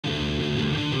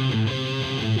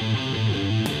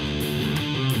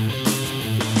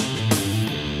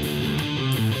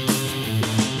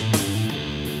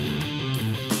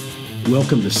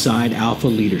Welcome to Side Alpha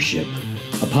Leadership,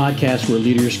 a podcast where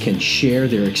leaders can share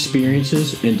their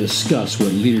experiences and discuss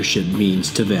what leadership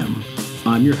means to them.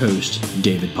 I'm your host,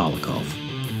 David Polikoff.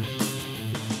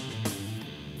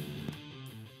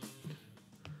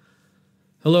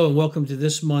 Hello and welcome to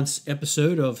this month's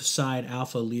episode of Side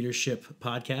Alpha Leadership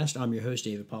Podcast. I'm your host,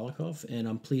 David Polikoff, and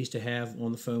I'm pleased to have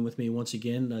on the phone with me once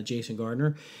again, Jason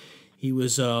Gardner. He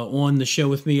was on the show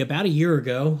with me about a year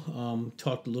ago,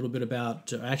 talked a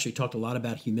lot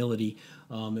about humility.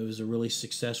 It was a really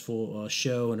successful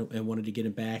show, and wanted to get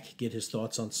him back, get his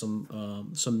thoughts on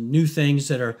some new things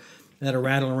that are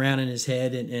rattling around in his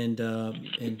head. And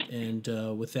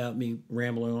without me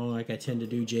rambling on like I tend to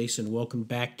do, Jason, welcome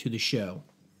back to the show.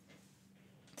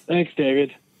 Thanks,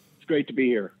 David. It's great to be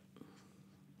here.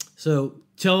 So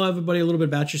tell everybody a little bit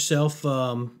about yourself,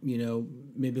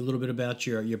 maybe a little bit about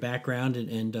your background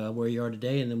and where you are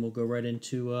today, and then we'll go right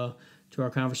into to our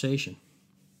conversation.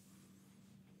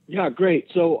 Yeah,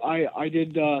 great. So I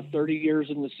did 30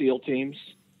 years in the SEAL teams.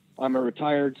 I'm a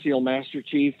retired SEAL Master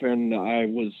Chief, and I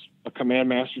was a Command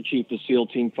Master Chief of SEAL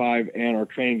Team 5 and our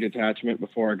training detachment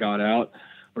before I got out.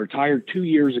 Retired 2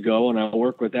 years ago, and I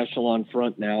work with Echelon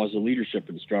Front now as a leadership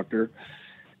instructor.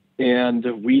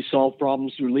 And we solve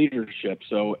problems through leadership.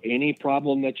 So any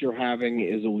problem that you're having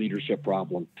is a leadership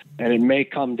problem. And it may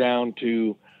come down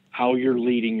to how you're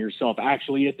leading yourself.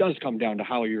 Actually, it does come down to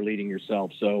how you're leading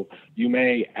yourself. So you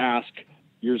may ask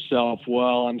yourself,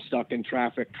 well, I'm stuck in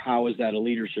traffic. How is that a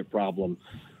leadership problem?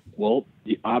 Well,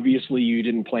 obviously you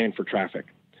didn't plan for traffic,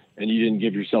 and you didn't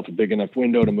give yourself a big enough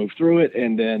window to move through it.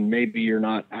 And then maybe you're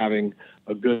not having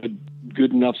a good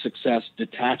enough success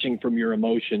detaching from your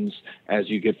emotions as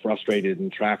you get frustrated in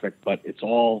traffic, but it's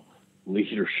all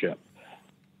leadership.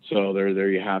 So there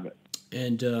you have it.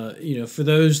 And, for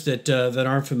those that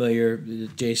aren't familiar,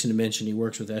 Jason mentioned he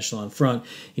works with Echelon Front.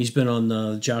 He's been on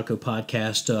the Jocko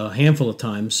podcast a handful of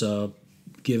times,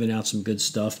 giving out some good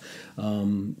stuff.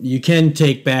 You can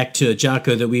take back to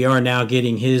Jocko that we are now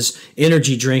getting his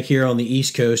energy drink here on the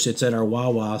East Coast. It's at our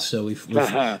Wawa, so we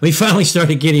finally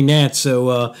started getting that.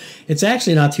 So it's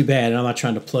actually not too bad. And I'm not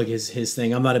trying to plug his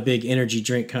thing. I'm not a big energy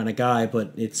drink kind of guy,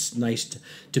 but it's nice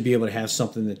to be able to have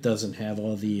something that doesn't have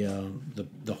all the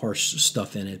harsh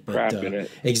stuff in it. But crap in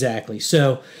it. Exactly.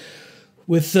 So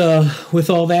with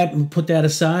all that, and put that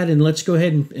aside, and let's go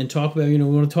ahead and talk about, we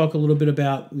want to talk a little bit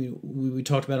about, we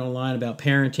talked about online about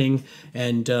parenting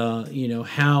and,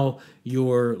 how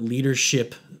your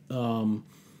leadership, the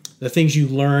things you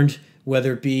learned,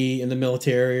 whether it be in the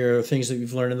military or things that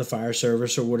you've learned in the fire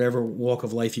service or whatever walk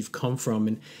of life you've come from,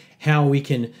 and how we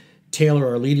can tailor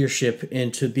our leadership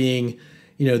into being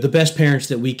the best parents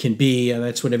that we can be.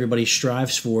 That's what everybody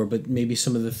strives for, but maybe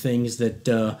some of the things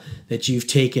that you've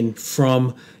taken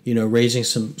from, raising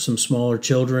some smaller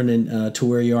children and to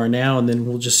where you are now, and then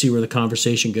we'll just see where the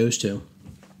conversation goes to.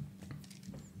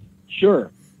 Sure.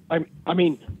 I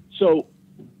mean, so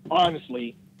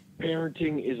honestly,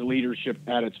 parenting is leadership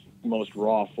at its most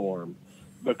raw form,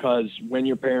 because when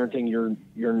you're parenting,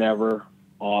 you're never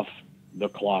off the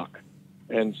clock.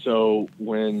 And so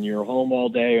when you're home all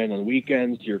day and on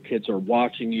weekends, your kids are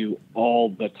watching you all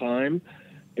the time,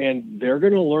 and they're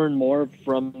going to learn more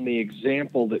from the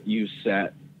example that you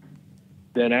set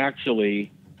than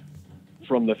actually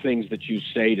from the things that you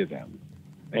say to them.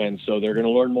 And so they're going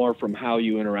to learn more from how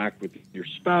you interact with your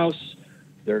spouse.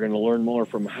 They're going to learn more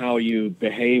from how you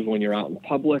behave when you're out in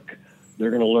public.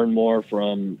 They're going to learn more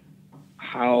from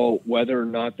whether or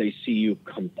not they see you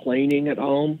complaining at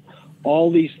home.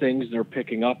 All these things they're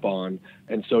picking up on,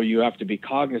 and so you have to be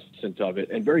cognizant of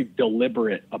it and very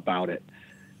deliberate about it.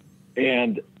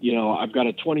 And, I've got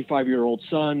a 25-year-old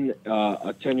son,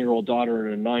 a 10-year-old daughter,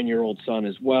 and a 9-year-old son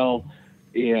as well.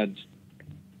 And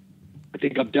I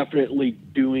think I'm definitely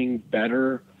doing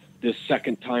better this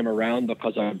second time around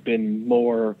because I've been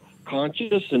more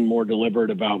conscious and more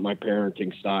deliberate about my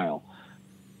parenting style.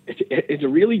 To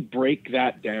really break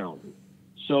that down.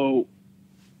 So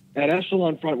at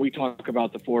Echelon Front, we talk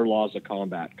about the 4 laws of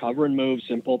combat: cover and move,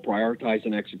 simple, prioritize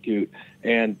and execute,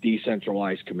 and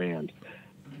decentralized command.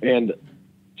 And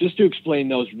just to explain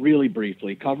those really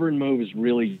briefly, cover and move is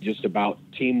really just about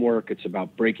teamwork. It's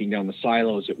about breaking down the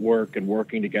silos at work and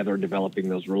working together and developing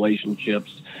those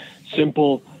relationships.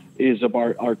 Simple is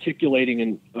about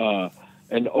articulating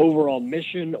an overall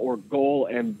mission or goal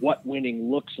and what winning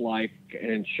looks like,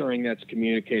 and ensuring that's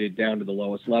communicated down to the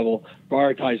lowest level.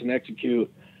 Prioritize and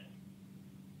execute.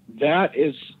 That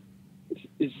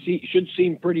should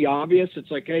seem pretty obvious.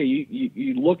 It's like, hey,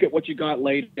 you look at what you got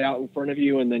laid out in front of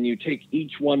you, and then you take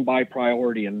each one by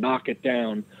priority and knock it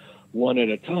down one at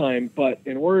a time. But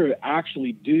in order to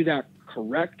actually do that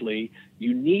correctly,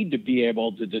 you need to be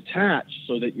able to detach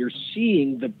so that you're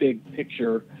seeing the big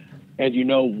picture and you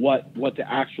know what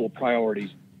the actual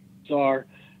priorities are.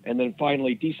 And then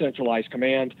finally, decentralized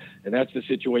command. And that's the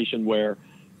situation where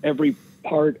every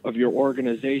part of your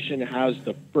organization has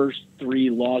the first 3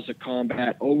 laws of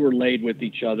combat overlaid with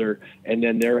each other, and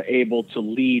then they're able to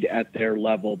lead at their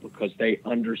level because they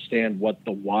understand what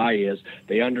the why is.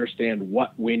 They understand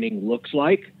what winning looks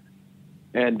like,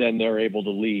 and then they're able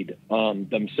to lead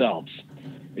themselves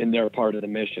in their part of the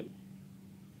mission.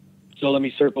 So let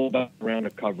me circle back around to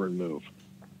cover and move.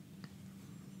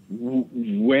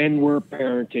 When we're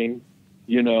parenting,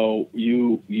 you know,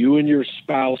 you and your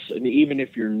spouse, and even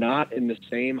if you're not in the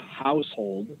same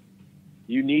household,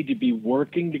 you need to be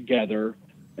working together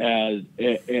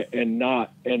and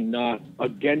not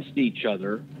against each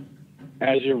other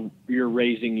as you're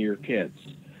raising your kids.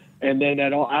 And then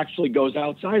that all actually goes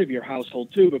outside of your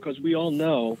household too, because we all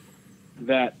know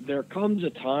that there comes a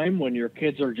time when your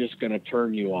kids are just going to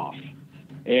turn you off.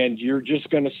 And you're just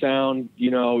going to sound,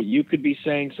 you know, you could be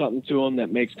saying something to them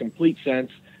that makes complete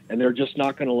sense, and they're just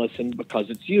not going to listen because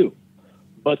it's you.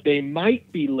 But they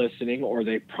might be listening, or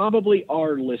they probably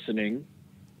are listening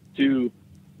to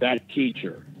that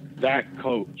teacher, that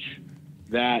coach,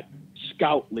 that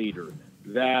scout leader,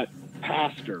 that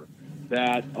pastor,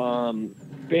 that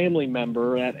family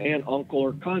member, that aunt, uncle,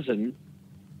 or cousin.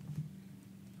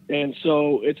 And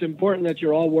so it's important that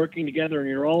you're all working together and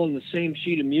you're all in the same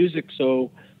sheet of music, so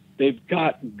they've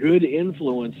got good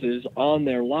influences on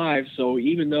their lives. So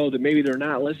even though that maybe they're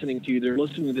not listening to you, they're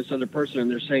listening to this other person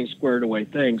and they're saying squared away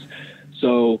things.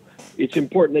 So it's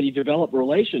important that you develop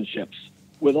relationships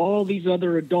with all these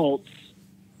other adults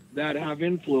that have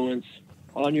influence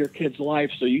on your kid's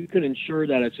life, so you can ensure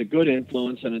that it's a good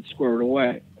influence and it's squared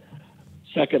away.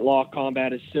 Second law of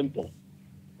combat is simple,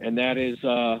 and that is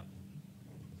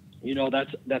you know,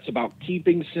 that's about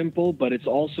keeping simple, but it's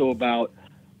also about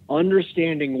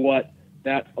understanding what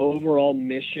that overall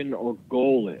mission or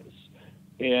goal is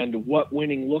and what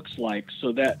winning looks like,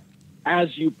 so that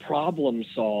as you problem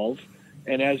solve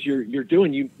and as you're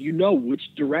doing, you know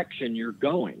which direction you're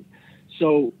going.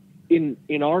 So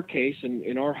in our case,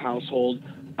 in our household,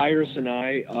 Iris and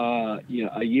I, you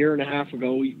know, a year and a half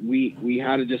ago, we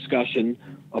had a discussion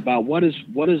about what is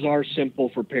our simple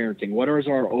for parenting, what is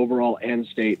our overall end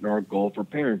state and our goal for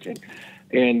parenting,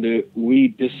 and we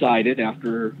decided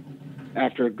after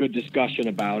a good discussion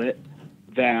about it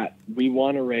that we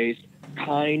want to raise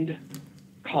kind,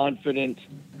 confident,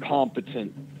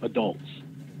 competent adults.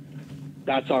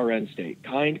 That's our end state: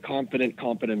 kind, confident,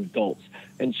 competent adults.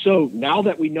 And so now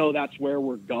that we know that's where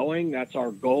we're going, that's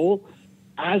our goal.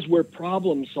 As we're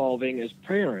problem solving as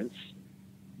parents,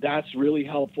 that's really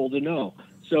helpful to know.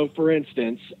 So, for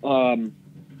instance, about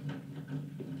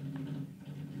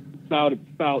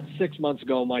 6 months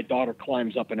ago, my daughter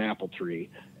climbs up an apple tree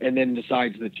and then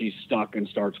decides that she's stuck and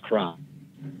starts crying.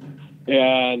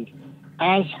 And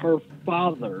as her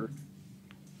father,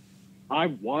 I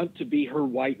want to be her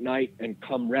white knight and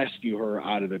come rescue her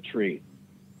out of the tree.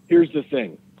 Here's the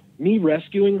thing. Me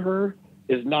rescuing her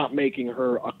is not making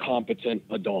her a competent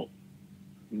adult.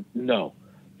 No.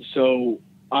 So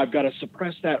I've got to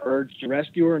suppress that urge to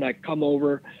rescue her, and I come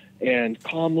over and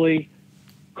calmly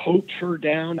coach her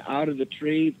down out of the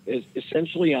tree.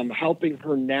 Essentially, I'm helping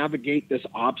her navigate this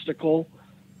obstacle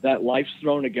that life's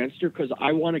thrown against her, because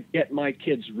I want to get my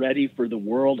kids ready for the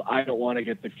world. I don't want to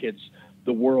get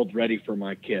the world ready for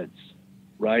my kids,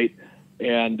 right?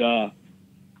 And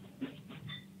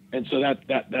so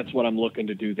that's what I'm looking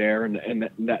to do there, and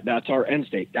that's our end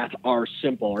state. That's our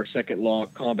second law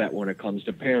of combat when it comes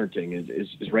to parenting is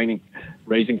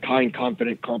raising kind,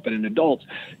 confident, competent adults.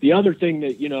 The other thing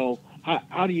that, you know,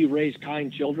 how do you raise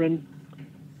kind children?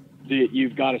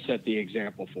 You've got to set the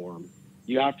example for them.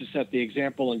 You have to set the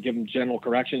example and give them general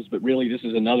corrections, but really this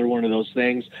is another one of those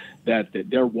things that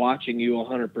they're watching you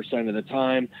 100% of the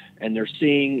time, and they're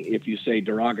seeing if you say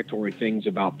derogatory things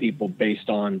about people based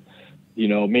on, you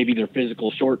know, maybe their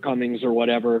physical shortcomings or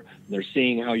whatever. They're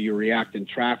seeing how you react in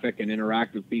traffic and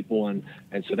interact with people. And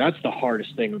so that's the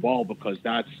hardest thing of all, because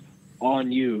that's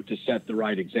on you to set the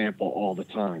right example all the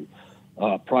time.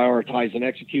 Prioritize and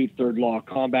execute, third law of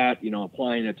combat, you know,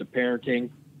 applying it to parenting.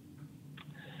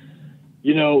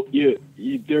 You know,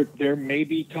 there may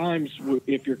be times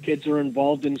if your kids are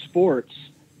involved in sports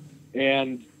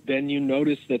and then you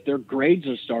notice that their grades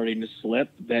are starting to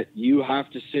slip, that you have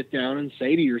to sit down and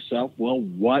say to yourself, well,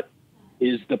 what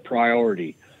is the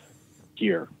priority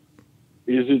here?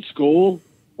 Is it school,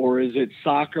 or is it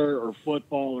soccer or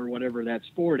football or whatever that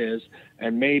sport is?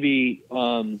 And maybe,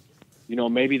 you know,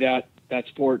 maybe that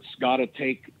sport's got to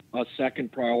take a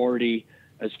second priority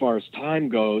as far as time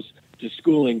goes to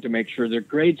schooling to make sure their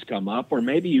grades come up, or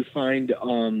maybe you find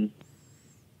a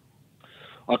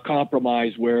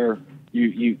compromise where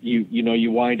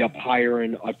you wind up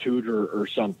hiring a tutor or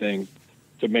something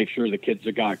to make sure the kids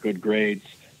have got good grades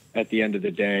at the end of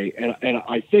the day. And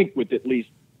I think with at least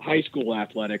high school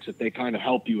athletics, that they kind of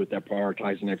help you with that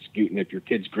prioritizing and executing. If your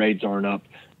kids' grades aren't up,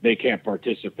 they can't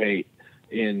participate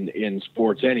in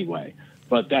sports anyway.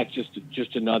 But that's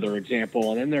just another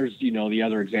example. And then there's, the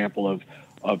other example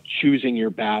of choosing your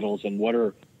battles and what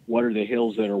are the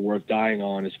hills that are worth dying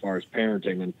on as far as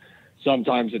parenting. And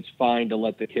sometimes it's fine to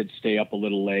let the kids stay up a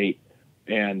little late,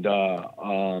 and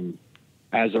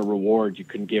as a reward, you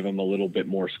can give them a little bit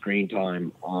more screen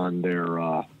time on their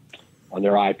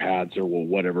iPads or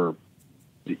whatever,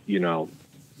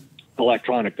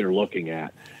 electronic they're looking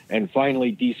at. And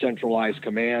finally, decentralized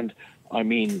command. I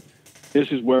mean,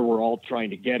 this is where we're all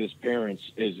trying to get as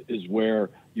parents, is where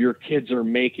your kids are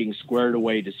making squared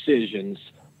away decisions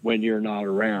when you're not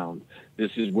around.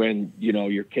 This is when,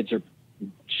 your kids are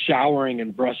showering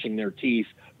and brushing their teeth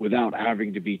without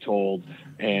having to be told,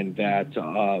 and that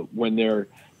when they're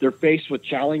faced with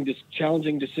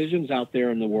challenging decisions out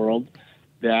there in the world,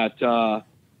 that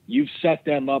you've set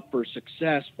them up for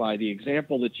success by the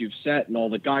example that you've set and all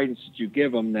the guidance that you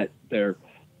give them, that they're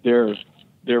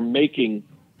making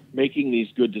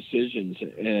these good decisions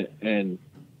and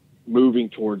moving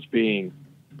towards being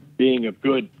a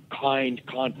good, kind,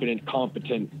 confident,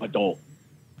 competent adult.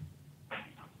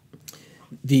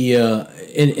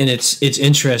 And it's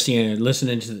interesting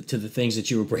listening to the things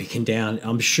that you were breaking down.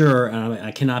 I'm sure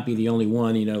I cannot be the only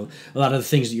one. A lot of the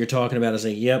things that you're talking about is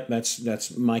like, yep,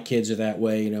 that's my kids are that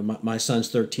way. My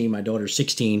son's 13, my daughter's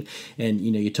 16, and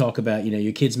you talk about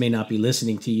your kids may not be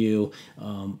listening to you.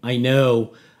 I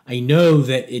know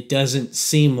that it doesn't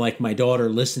seem like my daughter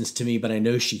listens to me, but I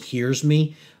know she hears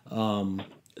me.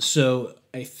 So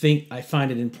I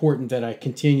find it important that I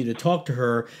continue to talk to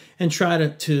her and try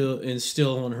to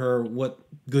instill in her what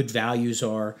good values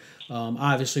are.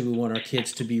 Obviously, we want our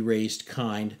kids to be raised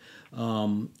kind.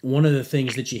 One of the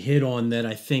things that you hit on that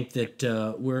I think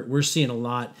that we're seeing a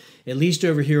lot, at least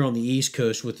over here on the East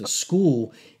Coast with the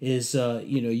school, is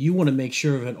you want to make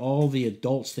sure that all the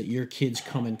adults that your kids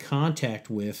come in contact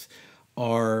with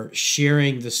are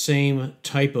sharing the same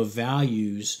type of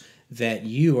values that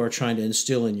you are trying to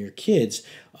instill in your kids.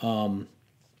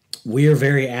 We are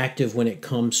very active when it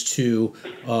comes to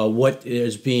what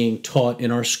is being taught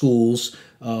in our schools,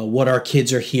 what our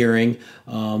kids are hearing.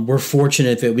 We're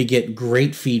fortunate that we get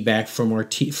great feedback from our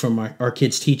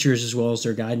kids' teachers as well as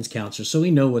their guidance counselors, so we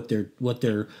know what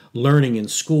they're learning in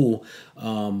school.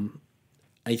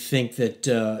 I think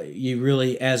that you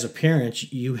really, as a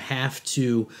parent, you have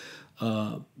to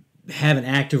have an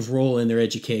active role in their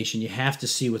education. You have to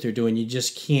see what they're doing. You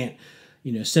just can't,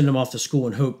 send them off to school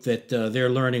and hope that they're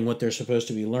learning what they're supposed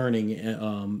to be learning.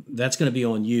 That's going to be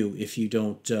on you if you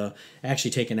don't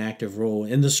actually take an active role.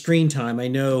 In the screen time, I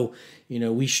know,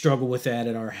 we struggle with that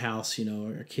at our house.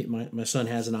 Our kid, my son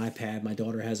has an iPad, my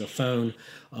daughter has a phone.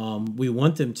 We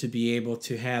want them to be able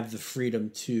to have the freedom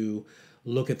to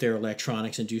look at their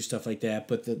electronics and do stuff like that,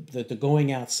 but the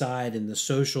going outside and the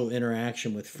social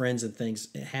interaction with friends and things,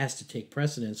 it has to take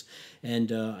precedence.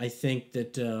 And I think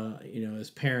that as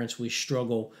parents, we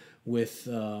struggle with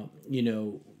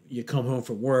you come home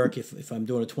from work, if I'm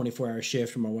doing a 24-hour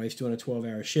shift or my wife's doing a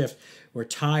 12-hour shift, we're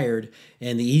tired,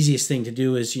 and the easiest thing to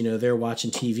do is they're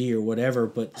watching TV or whatever.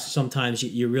 But sometimes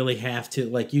you really have to,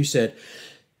 like you said,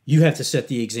 you have to set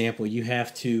the example. You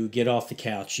have to get off the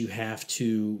couch. You have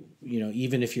to,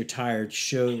 even if you're tired,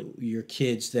 show your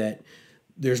kids that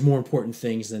there's more important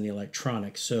things than the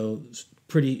electronics. So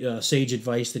pretty sage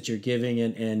advice that you're giving.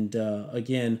 And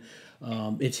again,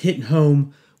 it's hitting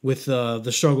home with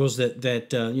the struggles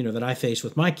that I face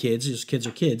with my kids. Just kids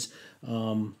are kids,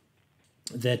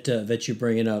 that you're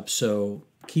bringing up. So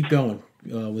keep going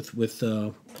with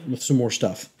some more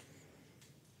stuff.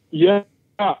 Yeah.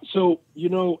 So,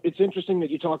 it's interesting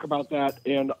that you talk about that.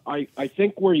 And I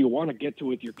think where you want to get to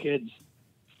with your kids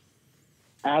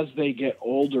as they get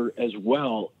older as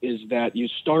well is that you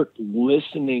start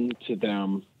listening to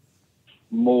them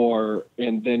more,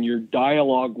 and then your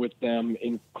dialogue with them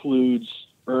includes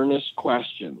earnest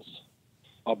questions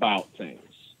about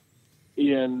things.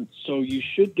 And so you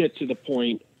should get to the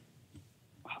point.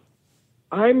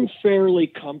 I'm fairly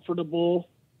comfortable,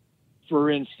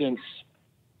 for instance,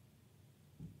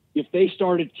 if they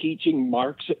started teaching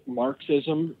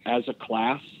Marxism as a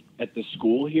class at the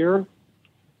school here,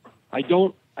 I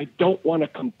don't want to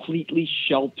completely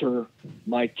shelter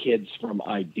my kids from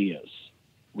ideas,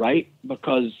 right?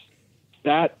 Because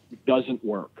that doesn't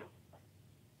work.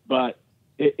 But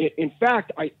in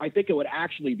fact, I think it would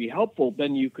actually be helpful.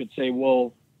 Then you could say,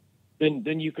 well,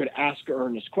 then you could ask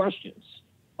earnest questions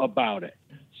about it.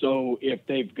 So if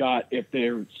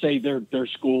they're say their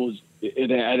school is,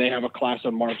 they have a class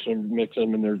on Marxism,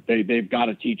 and they've got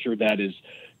a teacher that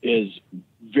is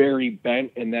very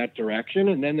bent in that direction,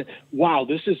 and then, wow,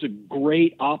 this is a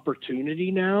great opportunity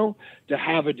now to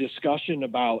have a discussion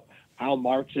about how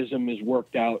Marxism is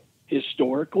worked out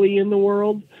historically in the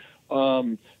world,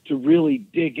 to really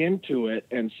dig into it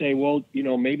and say, well,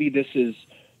 maybe this is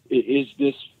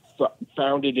this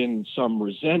founded in some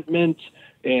resentment,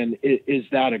 and is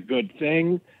that a good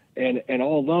thing, and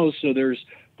all those. So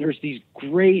there's these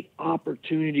great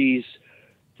opportunities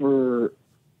for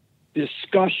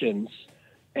discussions,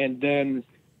 and then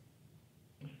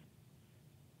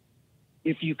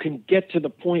if you can get to the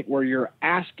point where you're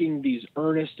asking these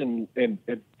earnest and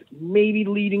maybe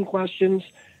leading questions,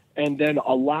 and then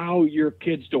allow your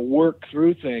kids to work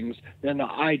through things, then the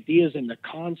ideas and the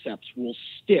concepts will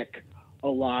stick a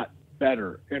lot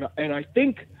better. And I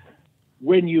think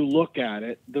when you look at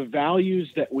it, the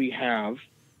values that we have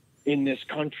in this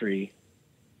country,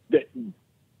 that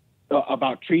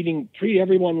about treat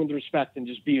everyone with respect and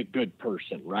just be a good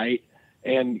person, right?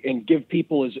 And give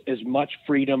people as much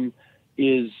freedom,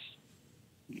 is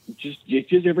just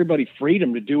everybody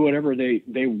freedom to do whatever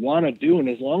they want to do, and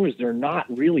as long as they're not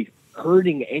really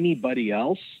hurting anybody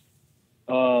else,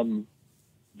 then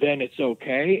it's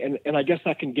okay. And I guess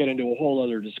that can get into a whole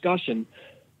other discussion,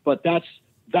 but that's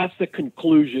the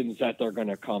conclusions that they're going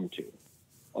to come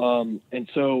to. And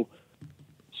so,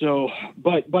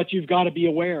 but you've got to be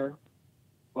aware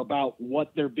about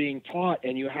what they're being taught,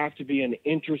 and you have to be an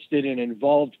interested and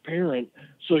involved parent,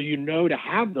 so to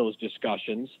have those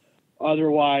discussions.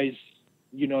 Otherwise,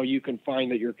 you can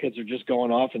find that your kids are just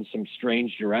going off in some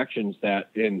strange directions that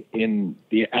at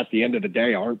the end of the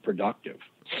day aren't productive.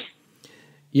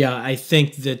 Yeah, I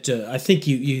think that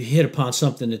you hit upon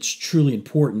something that's truly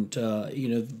important.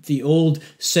 The old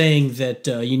saying that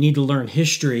you need to learn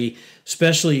history,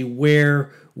 especially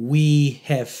where we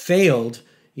have failed.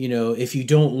 If you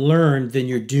don't learn, then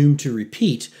you're doomed to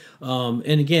repeat.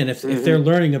 And again, if they're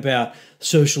learning about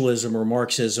socialism or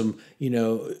Marxism,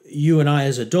 you and I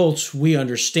as adults, we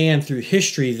understand through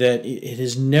history that it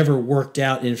has never worked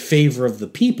out in favor of the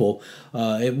people.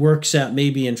 It works out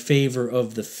maybe in favor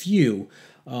of the few.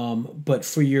 But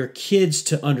for your kids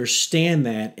to understand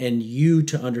that, and you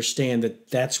to understand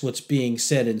that that's what's being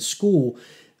said in school,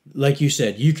 like you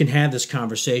said, you can have this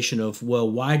conversation of, well,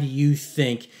 why do you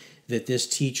think that this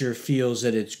teacher feels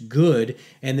that it's good,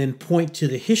 and then point to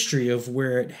the history of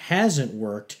where it hasn't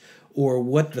worked or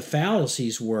what the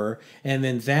fallacies were. And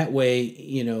then that way,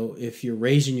 if you're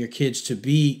raising your kids to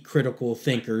be critical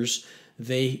thinkers,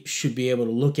 they should be able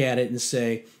to look at it and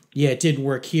say, yeah, it didn't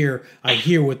work here. I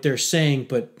hear what they're saying,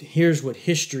 but here's what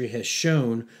history has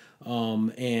shown.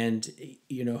 And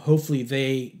hopefully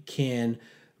they can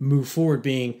move forward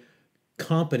being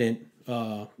competent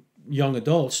young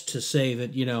adults to say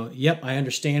that, yep, I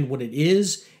understand what it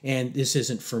is, and this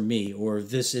isn't for me, or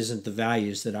this isn't the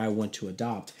values that I want to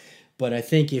adopt. But I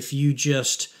think if you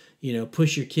just,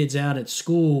 push your kids out at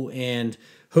school and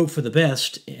hope for the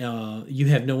best, you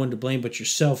have no one to blame but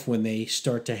yourself when they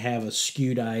start to have a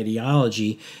skewed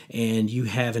ideology and you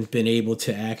haven't been able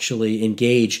to actually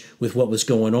engage with what was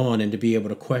going on and to be able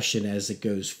to question as it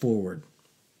goes forward.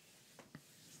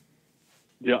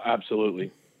 Yeah,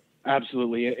 absolutely.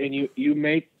 Absolutely. And you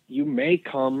may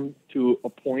come to a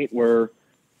point where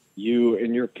you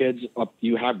and your kids,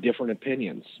 you have different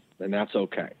opinions, and that's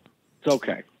okay. It's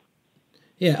okay.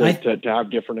 Yeah, to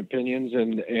have different opinions,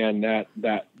 and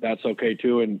that's okay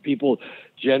too. And people,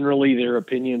 generally their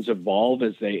opinions evolve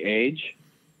as they age.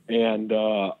 And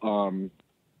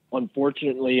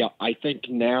unfortunately, I think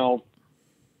now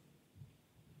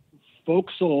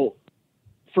folks will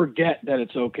forget that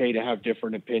it's okay to have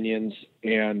different opinions,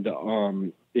 and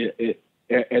and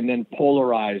then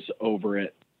polarize over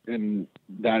it, and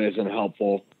that isn't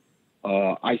helpful.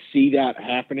 I see that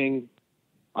happening.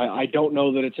 I don't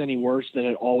know that it's any worse than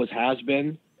it always has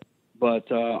been, but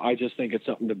I just think it's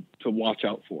something to watch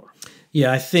out for.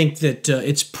 Yeah, I think that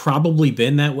it's probably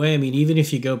been that way. I mean, even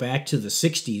if you go back to the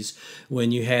 60s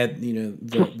when you had,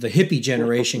 the hippie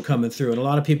generation coming through, and a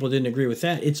lot of people didn't agree with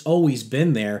that, it's always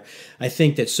been there. I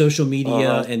think that social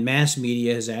media and mass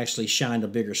media has actually shined a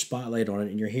bigger spotlight on it,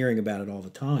 and you're hearing about it all the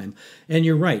time. And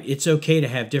you're right, it's okay to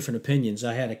have different opinions.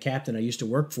 I had a captain I used to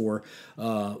work for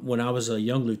when I was a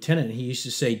young lieutenant, and he used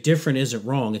to say, different isn't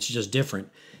wrong, it's just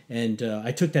different. And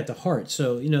I took that to heart.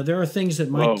 So, there are things that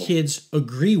my kids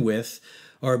agree with,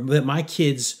 or that my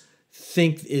kids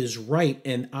think is right,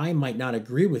 and I might not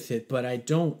agree with it, but I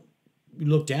don't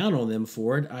look down on them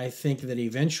for it. I think that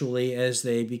eventually, as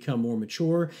they become more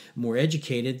mature, more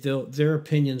educated, their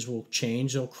opinions will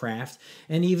change, they'll craft.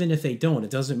 And even if they don't, it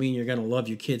doesn't mean you're going to love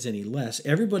your kids any less.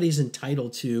 Everybody's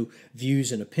entitled to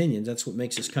views and opinions. That's what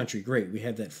makes this country great. We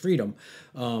have that freedom.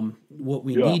 What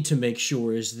we need to make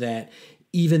sure is that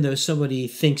even though somebody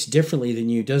thinks differently than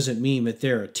you doesn't mean that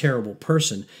they're a terrible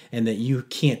person and that you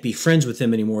can't be friends with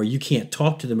them anymore. You can't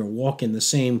talk to them or walk in the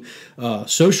same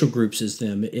social groups as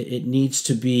them. It needs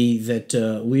to be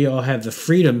that we all have the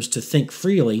freedoms to think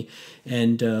freely,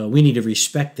 and we need to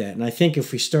respect that. And I think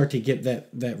if we start to get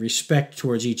that respect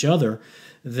towards each other,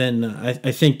 then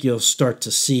I think you'll start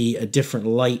to see a different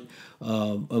light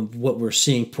of what we're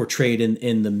seeing portrayed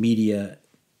in the media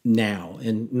now.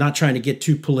 And not trying to get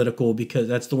too political, because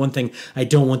that's the one thing I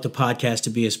don't want the podcast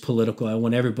to be as political. I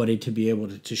want everybody to be able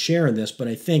to share in this. But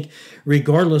I think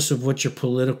regardless of what your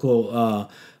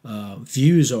political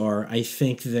views are, I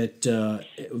think that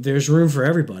there's room for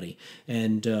everybody.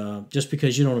 And just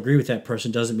because you don't agree with that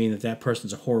person doesn't mean that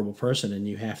person's a horrible person and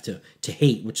you have to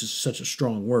hate, which is such a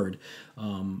strong word.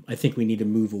 I think we need to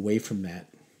move away from that.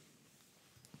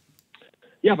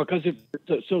 Yeah, because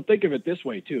so think of it this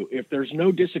way too. If there's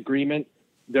no disagreement,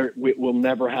 we'll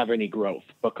never have any growth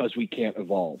because we can't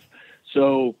evolve.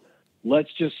 So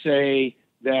let's just say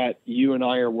that you and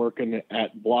I are working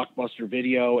at Blockbuster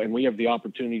Video and we have the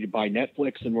opportunity to buy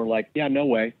Netflix, and we're like, yeah, no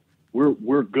way.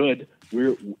 We're good.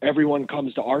 Everyone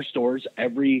comes to our stores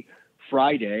every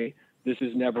Friday. This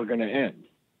is never going to end.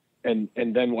 And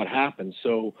then what happens?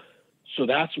 So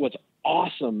that's what's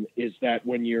awesome, is that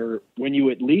when you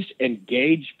at least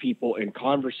engage people in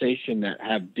conversation that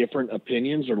have different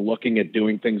opinions or looking at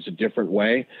doing things a different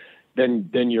way, then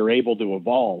you're able to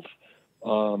evolve.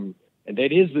 And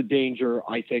that is the danger,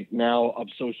 I think, now of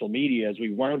social media, as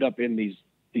we wound up in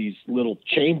these little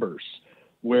chambers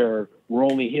where we're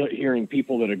only hearing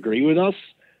people that agree with us,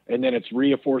 and then it's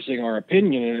reinforcing our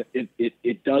opinion, and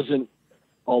it doesn't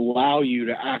allow you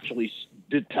to actually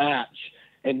detach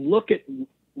and look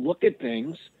at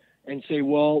things and say,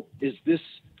 well, is this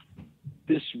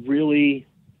really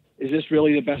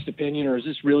the best opinion, or is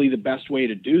this really the best way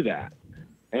to do that?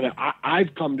 And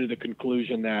I've come to the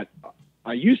conclusion that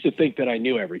I used to think that I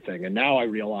knew everything, and now I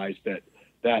realize that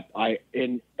I,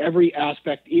 in every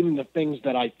aspect, even the things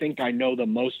that I think I know the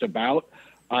most about,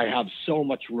 I have so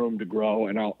much room to grow,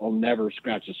 and I'll never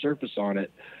scratch the surface on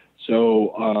it.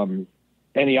 So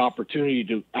any opportunity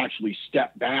to actually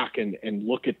step back and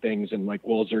look at things and like,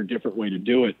 well, is there a different way to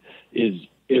do it, is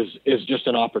just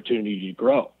an opportunity to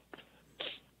grow.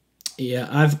 Yeah,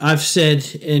 I've said,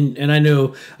 and I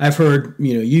know I've heard,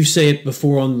 you say it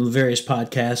before on the various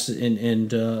podcasts,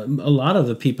 and a lot of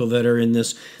the people that are in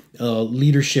this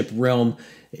leadership realm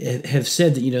have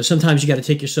said that, sometimes you got to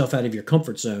take yourself out of your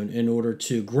comfort zone in order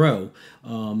to grow.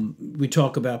 We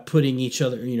talk about putting each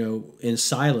other, in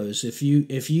silos. If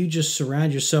you just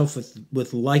surround yourself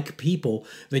with like people,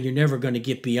 then you're never going to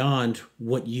get beyond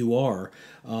what you are.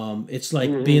 It's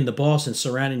like being the boss and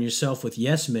surrounding yourself with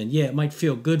yes men. Yeah, it might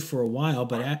feel good for a while,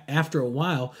 but after a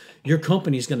while, your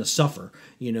company's going to suffer.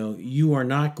 You are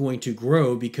not going to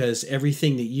grow because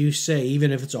everything that you say,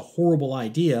 even if it's a horrible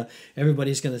idea,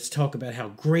 everybody's going to talk about how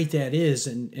great that is,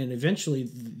 and eventually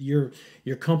your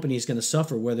company is going to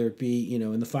suffer, whether it be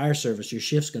in the fire service, your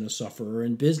shift's going to suffer, or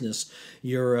in business,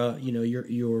 your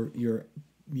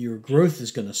growth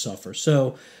is going to suffer.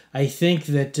 So I think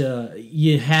that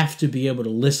you have to be able to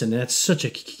listen. That's such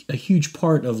a huge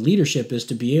part of leadership, is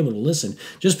to be able to listen.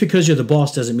 Just because you're the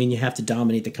boss doesn't mean you have to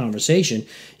dominate the conversation.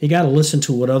 You got to listen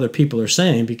to what other people are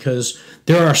saying, because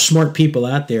there are smart people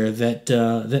out there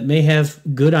that may have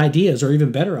good ideas or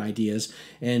even better ideas.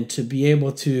 And to be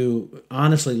able to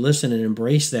honestly listen and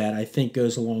embrace that, I think,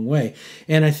 goes a long way.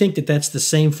 And I think that that's the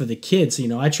same for the kids.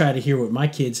 I try to hear what my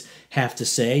kids have to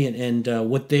say and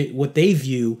what they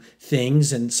view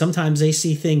things, and sometimes they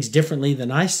see things differently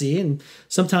than I see, and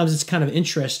sometimes it's kind of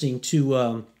interesting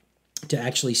to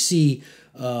actually see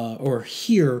or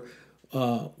hear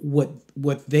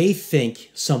what they think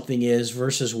something is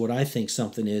versus what I think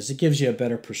something is. It gives you a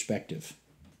better perspective.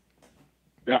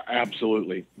 Yeah,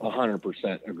 absolutely,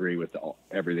 100% agree with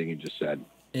everything you just said.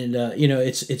 And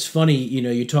it's funny.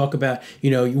 You talk about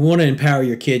you want to empower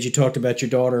your kids. You talked about your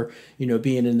daughter,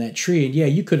 being in that tree, and yeah,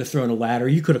 you could have thrown a ladder,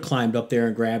 you could have climbed up there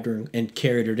and grabbed her and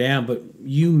carried her down, but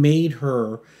you made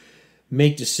her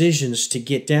make decisions to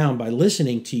get down by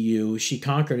listening to you. She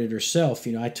conquered it herself.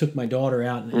 I took my daughter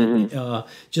out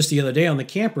just the other day on the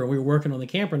camper, and we were working on the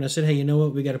camper, and I said, hey, you know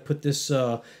what? We got to put this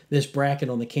bracket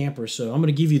on the camper. So I'm going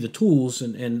to give you the tools,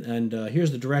 and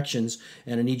here's the directions,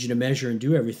 and I need you to measure and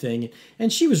do everything.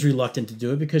 And she was reluctant to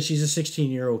do it because she's a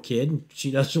 16-year-old kid, and she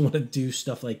doesn't want to do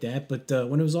stuff like that. But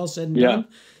when it was all said and done,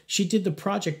 she did the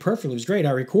project perfectly. It was great.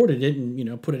 I recorded it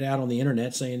and put it out on the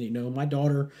internet saying, my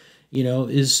daughter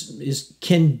is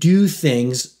can do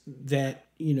things that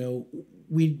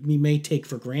we may take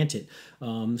for granted.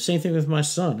 Same thing with my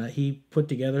son. He put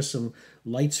together some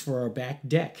lights for our back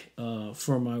deck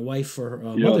for my wife for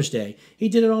Mother's Day. He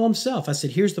did it all himself. I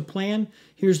said, here's the plan,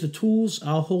 here's the tools,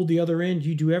 I'll hold the other end,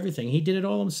 you do everything. He did it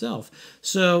all himself.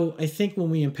 So I think when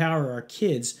we empower our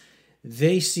kids,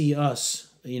 they see us.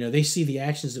 They see the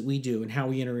actions that we do and how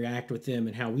we interact with them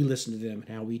and how we listen to them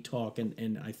and how we talk.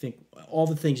 And I think all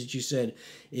the things that you said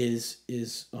is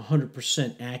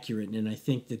 100% accurate. And I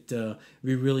think that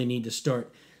we really need to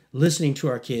start listening to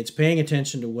our kids, paying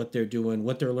attention to what they're doing,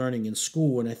 what they're learning in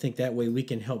school. And I think that way we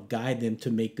can help guide them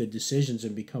to make good decisions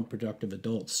and become productive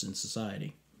adults in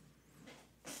society.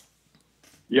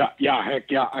 Yeah,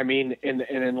 heck yeah. I mean,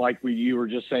 and like you were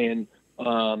just saying,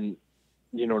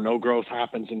 no growth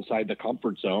happens inside the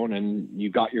comfort zone, and you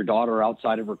got your daughter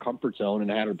outside of her comfort zone and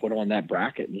had her put on that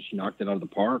bracket, and she knocked it out of the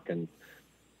park. And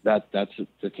that's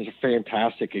a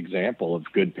fantastic example of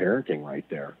good parenting right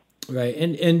there. Right.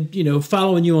 And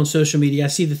following you on social media, I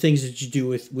see the things that you do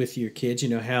with your kids,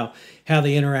 how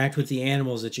they interact with the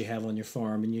animals that you have on your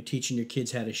farm, and you're teaching your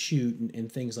kids how to shoot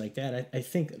and things like that. I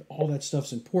think all that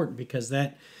stuff's important because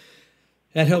that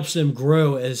helps them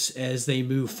grow as they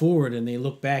move forward and they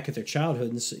look back at their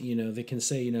childhood and they can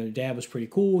say, Dad was pretty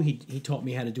cool. He taught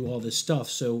me how to do all this stuff.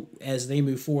 So as they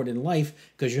move forward in life,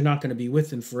 because you're not going to be with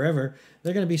them forever,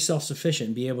 they're going to be self-sufficient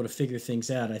and be able to figure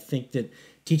things out. I think that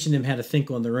teaching them how to think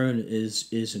on their own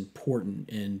is important.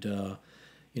 And,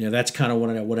 that's kind of what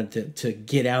I wanted to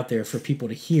get out there for people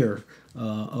to hear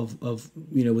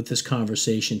with this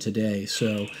conversation today.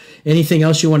 So anything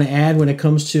else you want to add when it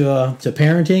comes to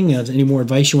parenting? Any more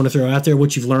advice you want to throw out there,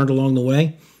 what you've learned along the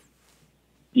way?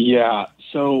 Yeah.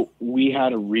 So we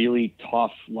had a really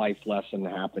tough life lesson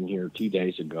happen here 2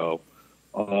 days ago.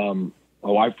 My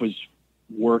wife was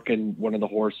working one of the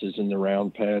horses in the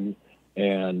round pen,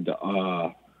 and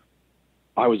I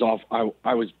was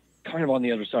kind of on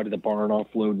the other side of the barn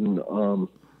offloading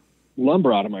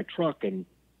lumber out of my truck, and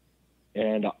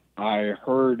I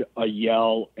heard a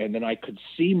yell, and then I could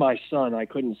see my son. I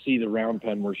couldn't see the round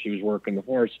pen where she was working the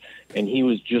horse, and he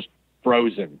was just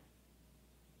frozen.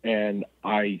 And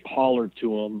I hollered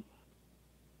to him,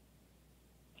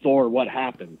 Thor, what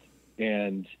happened?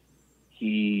 And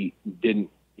he didn't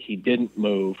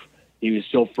move. He was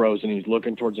still frozen. He was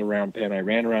looking towards the round pen. I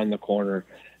ran around the corner,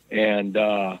 and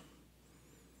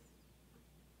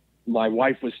my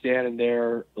wife was standing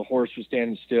there. The horse was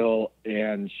standing still,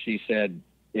 and she said,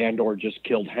 Andor just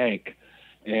killed Hank.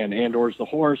 And Andor's the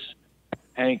horse.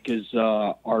 Hank is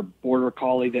our border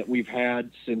collie that we've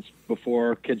had since before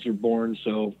our kids were born.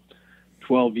 So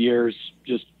 12 years,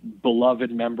 just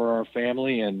beloved member of our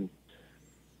family. And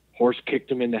horse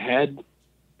kicked him in the head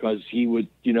because he would,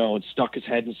 it stuck his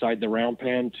head inside the round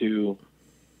pen to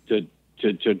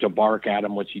bark at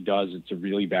him, which he does. It's a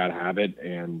really bad habit.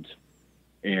 And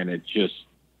it just,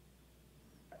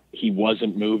 he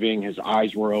wasn't moving. His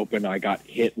eyes were open. I got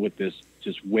hit with this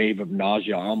just wave of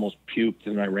nausea. I almost puked,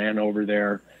 and I ran over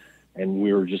there, and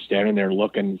we were just standing there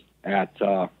looking at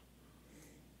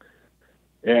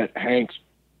Hank's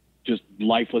just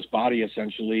lifeless body,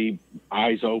 essentially,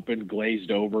 eyes open,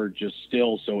 glazed over, just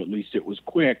still. So at least it was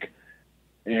quick.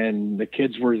 And the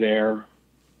kids were there,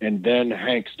 and then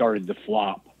Hank started to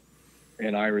flop,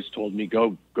 and Iris told me,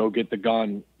 go get the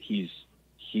gun. He's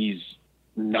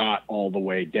not all the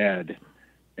way dead.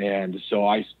 And so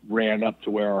I ran up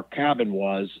to where our cabin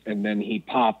was, and then he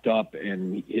popped up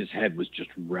and his head was just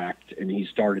wrecked, and he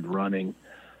started running.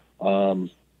 And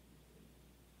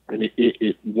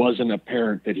it wasn't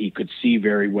apparent that he could see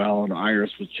very well, and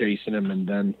Iris was chasing him, and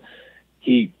then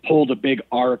he pulled a big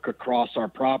arc across our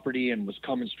property and was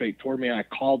coming straight toward me. I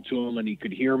called to him, and he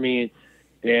could hear me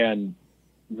and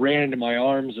ran into my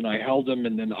arms, and I held him,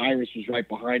 and then Iris was right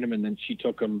behind him, and then she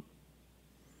took him.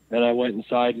 And I went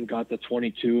inside and got the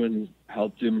 22 and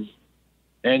helped him,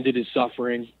 ended his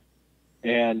suffering.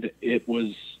 And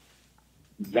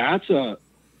that's a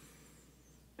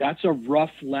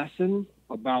rough lesson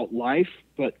about life,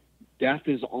 but death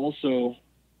is also,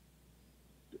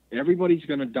 everybody's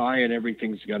going to die and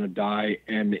everything's going to die.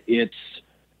 And it's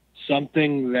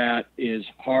something that is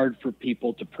hard for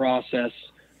people to process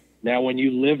Now, when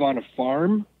you live on a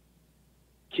farm,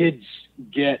 kids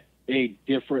get a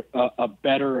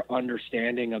better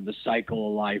understanding of the cycle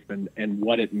of life and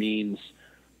what it means.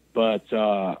 But,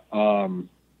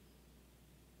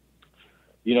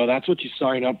 that's what you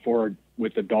sign up for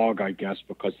with a dog, I guess,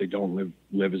 because they don't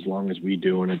live as long as we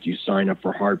do. And you sign up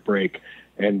for heartbreak,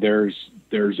 and there's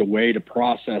a way to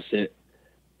process it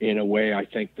in a way, I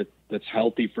think, that's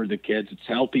healthy for the kids. It's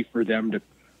healthy for them to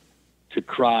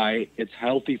cry. It's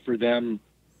healthy for them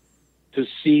to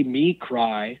see me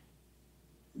cry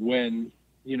when,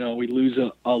 we lose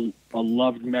a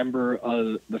loved member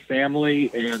of the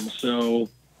family. And so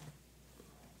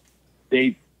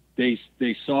they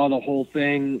saw the whole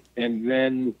thing. And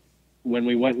then when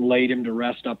we went and laid him to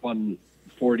rest up on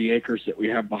 40 acres that we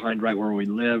have behind right where we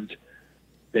lived,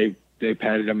 they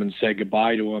petted him and said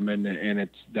goodbye to him. And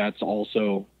that's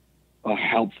also a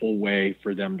helpful way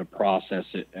for them to process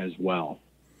it as well.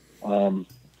 And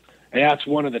that's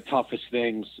one of the toughest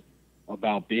things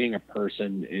about being a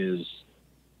person is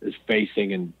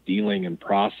facing and dealing and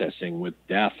processing with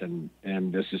death. And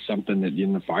this is something that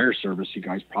in the fire service, you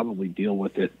guys probably deal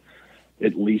with it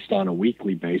at least on a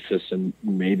weekly basis, and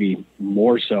maybe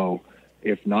more so,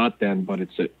 if not then. But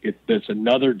it's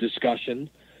another discussion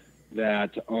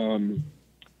that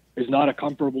is not a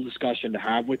comfortable discussion to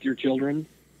have with your children.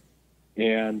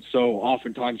 And so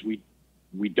oftentimes we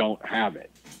don't have it.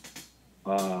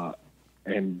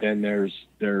 And then there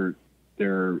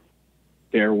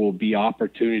will be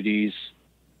opportunities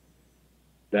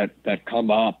that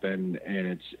come up, and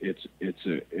it's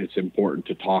important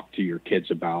to talk to your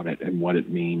kids about it and what it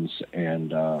means,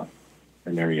 and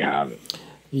there you have it.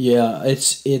 Yeah,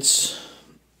 it's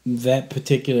that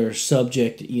particular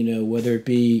subject, whether it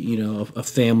be, a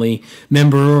family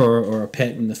member or a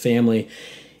pet in the family,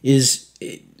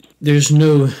 I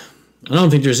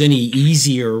don't think there's any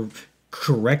easy or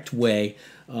correct way.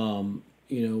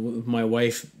 My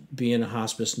wife being a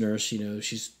hospice nurse,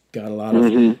 she's got a lot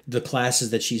of the classes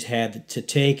that she's had to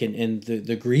take, and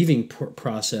the grieving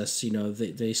process,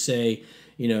 they say,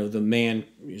 the man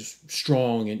is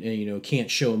strong and can't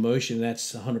show emotion.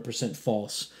 That's 100%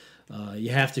 false.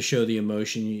 You have to show the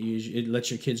emotion. It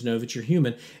lets your kids know that you're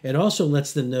human. It also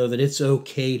lets them know that it's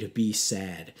okay to be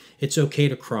sad. It's okay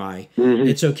to cry.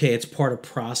 It's okay. It's part of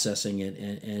processing it.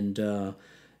 And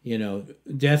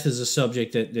death is a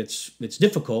subject it's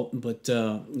difficult, but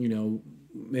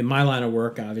in my line of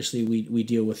work, obviously we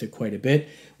deal with it quite a bit,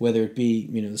 whether it be,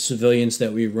 the civilians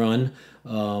that we run,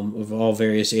 of all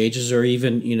various ages, or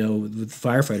even, with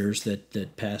firefighters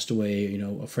that passed away.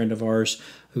 A friend of ours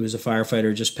who is a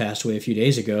firefighter just passed away a few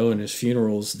days ago, and his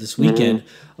funeral's this weekend.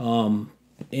 And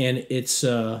it's,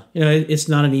 it's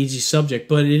not an easy subject,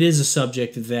 but it is a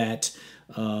subject that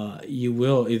you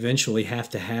will eventually have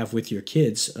to have with your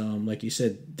kids. Like you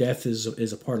said, death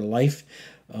is a part of life.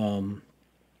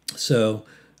 Sorry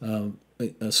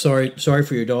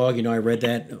for your dog. I read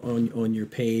that on your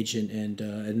page, and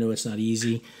I know it's not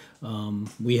easy.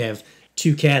 We have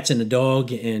 2 cats and a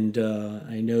dog, and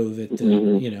I know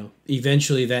that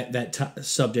eventually that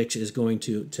subject is going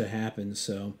to happen.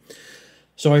 So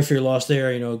sorry for your loss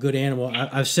there. A good animal.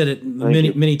 I've said it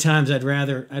many times. I'd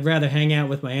rather hang out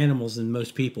with my animals than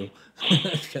most people,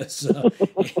 because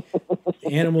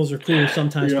animals are cool.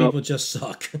 Sometimes people just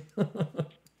suck.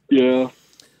 Yeah.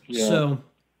 So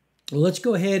let's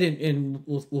go ahead and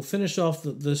we'll finish off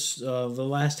the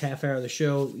last half hour of the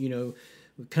show.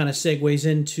 Kind of segues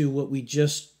into what we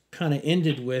just kind of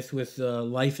ended with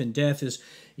life and death, is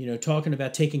talking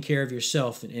about taking care of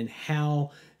yourself and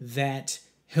how that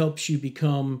helps you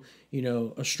become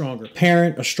a stronger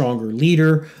parent, a stronger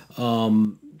leader,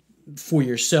 for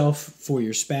yourself, for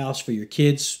your spouse, for your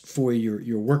kids, for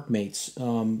your workmates.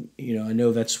 I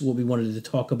know that's what we wanted to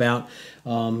talk about.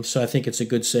 So I think it's a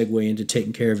good segue into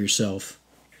taking care of yourself.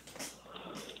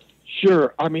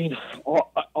 Sure. I mean,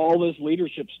 all this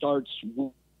leadership starts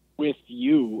with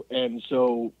you. And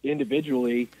so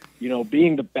individually,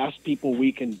 being the best people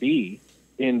we can be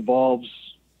involves,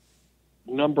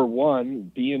 number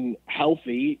one, being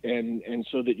healthy and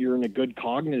so that you're in a good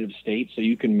cognitive state so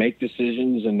you can make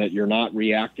decisions and that you're not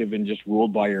reactive and just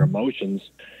ruled by your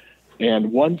emotions.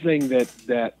 And one thing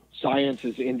that science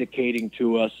is indicating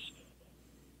to us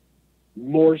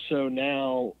more so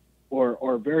now,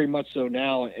 or very much so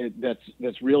now,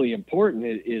 that's really important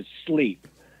is sleep.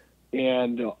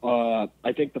 And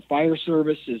I think the fire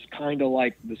service is kind of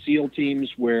like the SEAL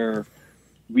teams, where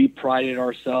we prided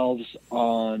ourselves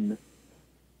on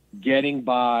getting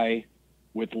by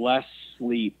with less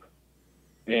sleep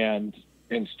and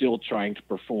still trying to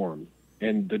perform.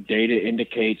 And the data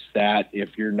indicates that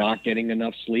if you're not getting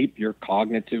enough sleep, you're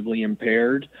cognitively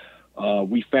impaired.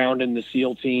 We found in the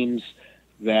SEAL teams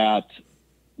that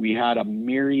we had a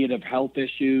myriad of health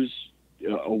issues.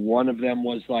 One of them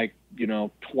was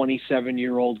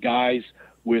 27-year-old guys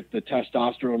with the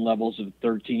testosterone levels of a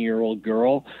 13-year-old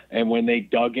girl. And when they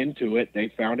dug into it, they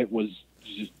found it was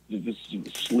just, the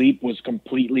sleep was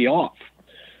completely off.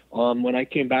 When I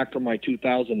came back from my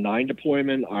 2009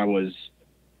 deployment, I was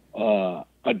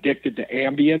addicted to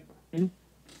Ambien.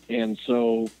 And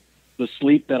so the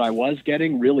sleep that I was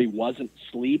getting really wasn't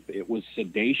sleep. It was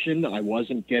sedation. I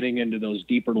wasn't getting into those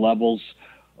deeper levels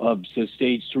of the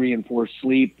stage 3 and 4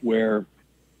 sleep where,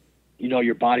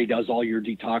 your body does all your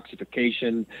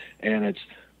detoxification and it's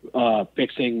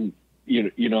fixing,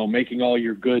 making all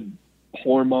your good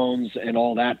hormones and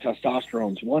all that.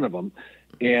 Testosterone's one of them.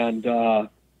 And I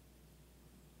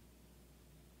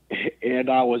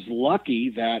was lucky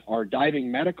that our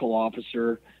diving medical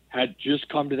officer had just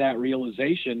come to that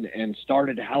realization and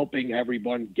started helping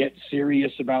everyone get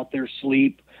serious about their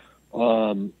sleep,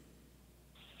 and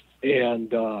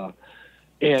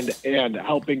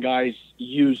helping guys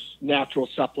use natural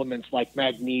supplements like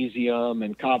magnesium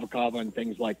and kava kava and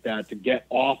things like that to get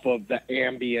off of the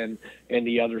Ambien and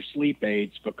the other sleep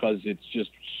aids, because it's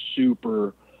just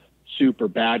super, super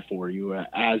bad for you,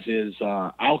 as is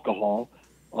alcohol.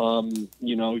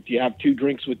 If you have 2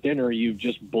 drinks with dinner, you've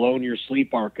just blown your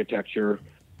sleep architecture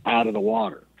out of the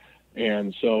water.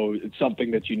 And so it's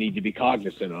something that you need to be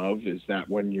cognizant of, is that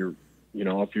when you're,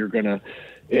 if you're going to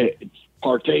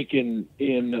partake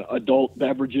in adult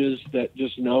beverages, that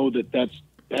just know that's,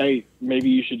 hey, maybe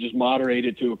you should just moderate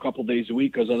it to a couple days a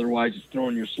week, because otherwise it's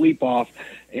throwing your sleep off.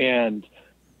 And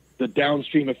the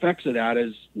downstream effects of that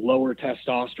is lower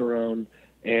testosterone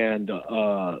and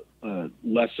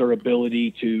lesser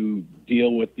ability to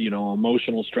deal with,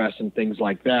 emotional stress and things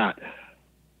like that.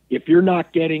 If you're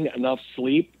not getting enough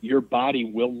sleep, your body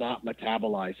will not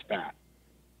metabolize fat.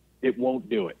 It won't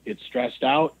do it. It's stressed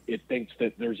out. It thinks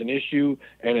that there's an issue,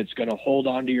 and it's going to hold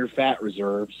on to your fat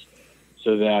reserves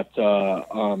so that,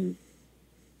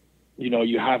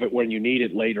 you have it when you need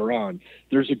it later on.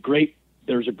 There's a great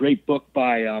book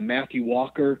by Matthew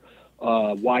Walker,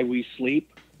 Why We Sleep.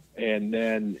 And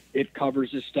then it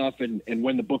covers this stuff. And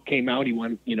when the book came out, he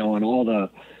went, on all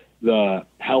the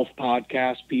health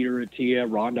podcasts, Peter Attia,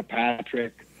 Rhonda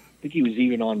Patrick. I think he was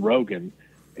even on Rogan.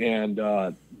 And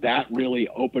that really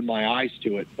opened my eyes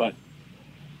to it. But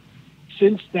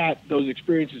since those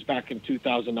experiences back in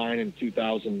 2009 and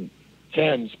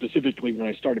 2010, specifically when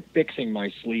I started fixing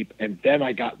my sleep, and then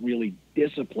I got really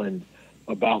disciplined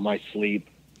about my sleep,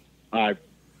 my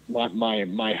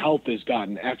health has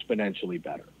gotten exponentially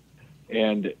better.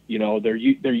 And, there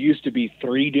used to be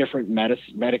 3 different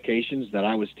medications that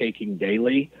I was taking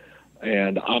daily,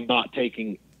 and I'm not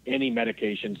taking any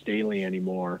medications daily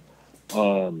anymore,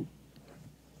 because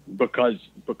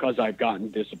I've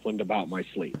gotten disciplined about my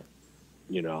sleep,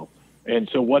 And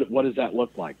so what does that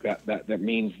look like? That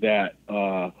means that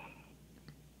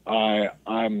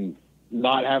I'm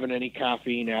not having any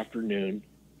caffeine after noon.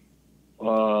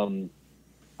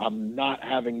 I'm not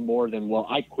having more than,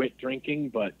 I quit drinking,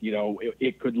 but,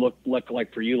 it could look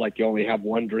like for you, like you only have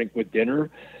 1 drink with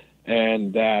dinner,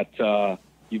 and that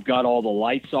you've got all the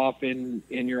lights off in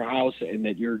your house, and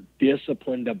that you're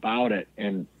disciplined about it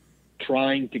and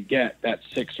trying to get that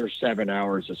 6 or 7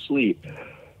 hours of sleep,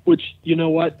 which,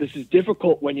 this is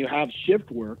difficult when you have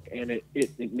shift work, and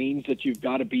it means that you've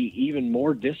got to be even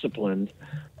more disciplined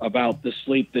about the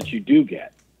sleep that you do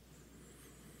get.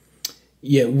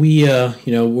 Yeah, we,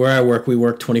 where I work, we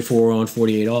work 24 on,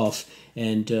 48 off.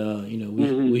 And,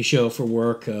 we show up for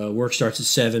work. Work starts at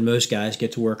 7. Most guys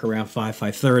get to work around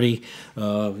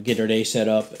 5:30, get our day set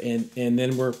up. And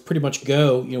then we're pretty much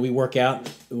go. We work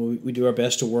out. We do our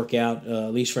best to work out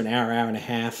at least for an hour, hour and a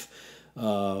half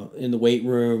in the weight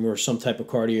room or some type of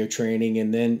cardio training.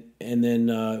 And then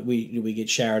we get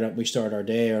showered up. We start our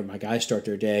day, or my guys start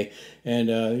their day. And,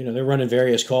 they're running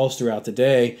various calls throughout the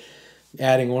day,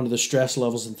 adding on to the stress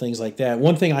levels and things like that.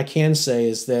 One thing I can say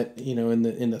is that,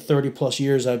 in the 30 plus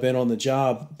years I've been on the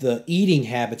job, the eating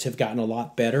habits have gotten a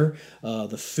lot better.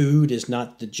 The food is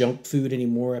not the junk food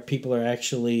anymore. People are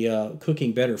actually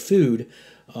cooking better food,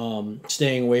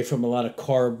 staying away from a lot of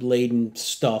carb-laden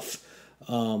stuff.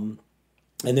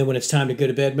 And then when it's time to go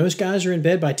to bed, most guys are in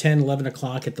bed by 10, 11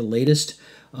 o'clock at the latest.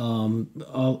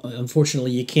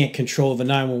 Unfortunately, you can't control the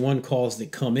 911 calls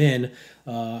that come in.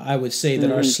 I would say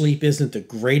that our sleep isn't the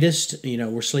greatest.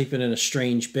 We're sleeping in a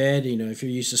strange bed. If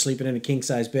you're used to sleeping in a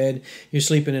king-size bed, you're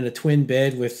sleeping in a twin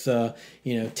bed with,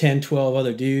 10, 12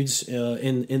 other dudes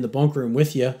in the bunk room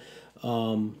with you.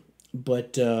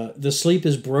 But the sleep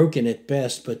is broken at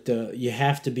best, but you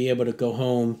have to be able to go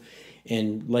home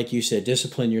and like you said,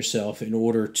 discipline yourself in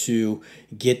order to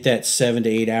get that 7 to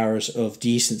 8 hours of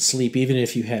decent sleep. Even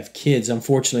if you have kids,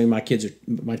 unfortunately, my kids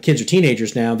are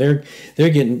teenagers now.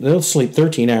 They'll sleep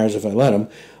 13 hours if I let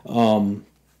them.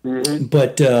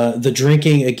 But the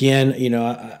drinking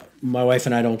again, my wife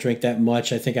and I don't drink that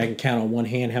much. I think I can count on one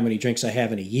hand how many drinks I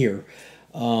have in a year.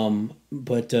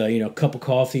 But a cup of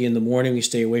coffee in the morning. We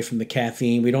stay away from the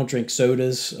caffeine. We don't drink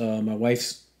sodas. My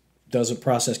wife doesn't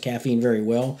process caffeine very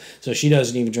well, so she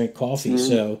doesn't even drink coffee.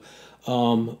 So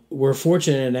we're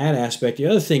fortunate in that aspect. The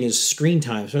other thing is screen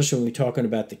time, especially when we're talking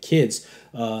about the kids.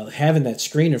 Having that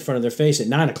screen in front of their face at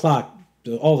 9 o'clock,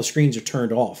 all the screens are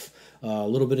turned off. A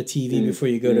little bit of TV before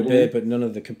you go to bed, but none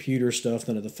of the computer stuff,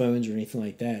 none of the phones or anything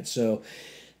like that. So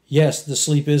yes, the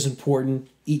sleep is important.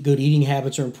 Good eating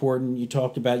habits are important. You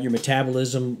talked about your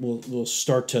metabolism will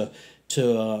start to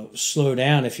slow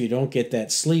down if you don't get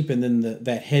that sleep, and then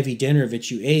that heavy dinner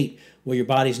that you ate, well, your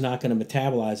body's not going to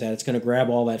metabolize that. It's going to grab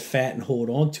all that fat and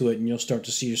hold on to it, and you'll start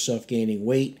to see yourself gaining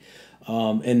weight.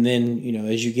 And then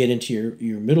as you get into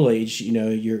your middle age, your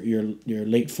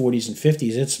late 40s and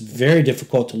 50s, it's very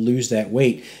difficult to lose that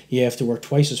weight. You have to work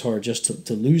twice as hard just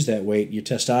to lose that weight. Your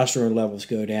testosterone levels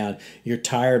go down. You're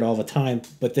tired all the time,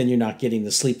 but then you're not getting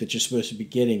the sleep that you're supposed to be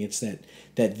getting. It's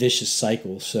that vicious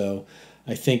cycle. So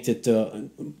I think that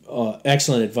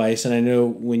excellent advice. And I know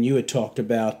when you had talked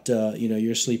about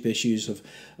your sleep issues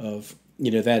of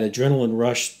that adrenaline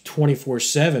rush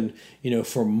 24/7,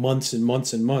 for months and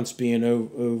months and months, being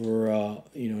over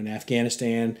in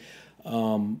Afghanistan,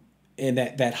 and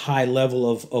that high level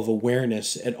of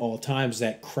awareness at all times,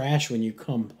 that crash when you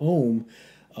come home.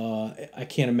 I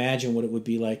can't imagine what it would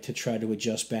be like to try to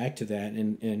adjust back to that.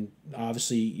 And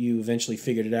obviously you eventually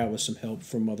figured it out with some help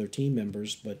from other team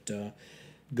members, but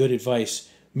good advice.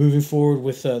 Moving forward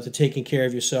with the taking care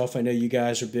of yourself, I know you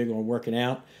guys are big on working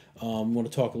out. Want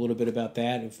to talk a little bit about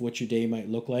that, of what your day might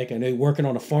look like. I know working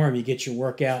on a farm, you get your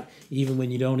workout even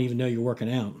when you don't even know you're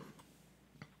working out.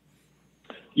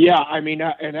 Yeah, I mean,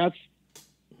 and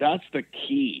that's the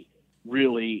key,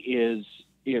 really, is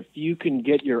if you can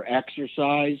get your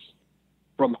exercise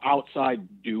from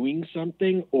outside doing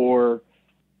something, or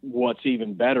what's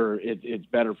even better, it's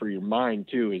better for your mind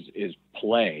too, is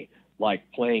play,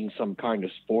 like playing some kind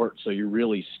of sport. So you're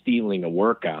really stealing a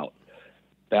workout.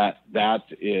 That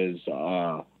is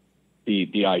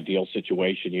the ideal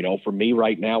situation. For me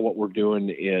right now, what we're doing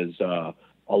is a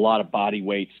lot of body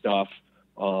weight stuff.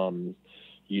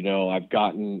 I've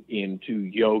gotten into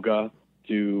yoga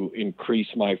to increase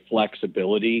my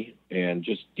flexibility and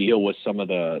just deal with some of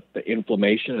the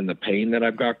inflammation and the pain that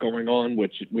I've got going on,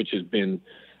 which has been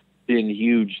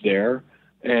huge there.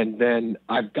 And then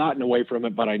I've gotten away from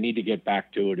it, but I need to get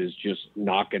back to it, is just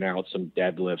knocking out some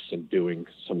deadlifts and doing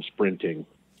some sprinting.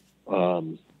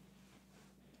 And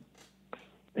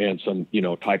some,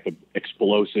 type of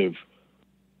explosive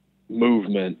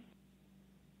movement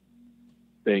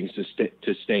things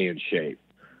to stay in shape,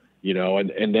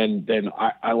 and then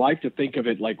I like to think of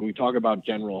it like we talk about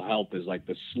general health, is like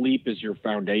the sleep is your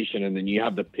foundation, and then you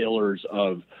have the pillars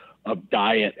of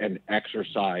diet and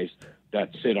exercise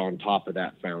that sit on top of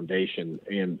that foundation.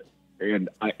 And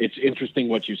it's interesting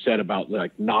what you said about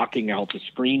like knocking out the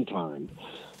screen time,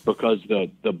 because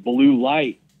the blue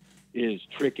light is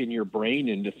tricking your brain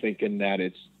into thinking that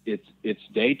it's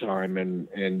daytime, and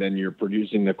then you're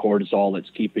producing the cortisol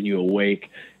that's keeping you awake,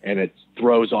 and it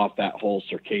throws off that whole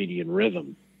circadian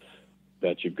rhythm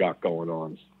that you've got going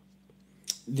on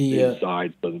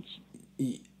inside. So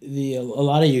a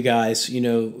lot of you guys,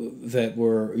 that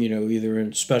were, either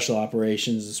in special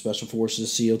operations, the special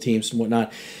forces, SEAL teams and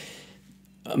whatnot,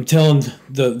 I'm telling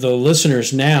the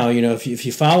listeners now, if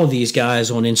you follow these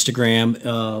guys on Instagram,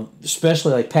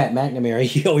 especially like Pat McNamara,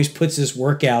 he always puts his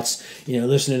workouts,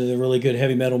 listening to the really good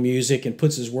heavy metal music, and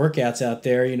puts his workouts out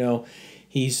there.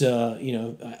 He's,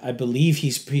 I believe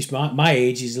he's my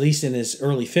age. He's at least in his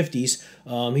early 50s.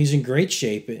 He's in great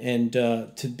shape, and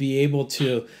to be able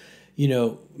to,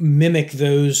 mimic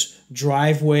those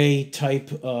driveway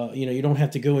type, you don't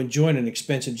have to go and join an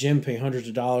expensive gym, pay hundreds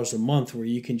of dollars a month, where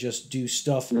you can just do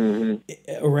stuff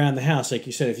around the house. Like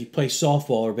you said, if you play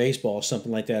softball or baseball or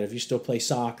something like that, if you still play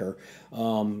soccer,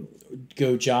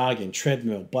 go jogging,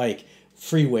 treadmill, bike,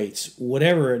 free weights,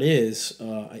 whatever it is,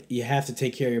 you have to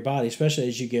take care of your body, especially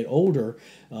as you get older.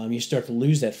 You start to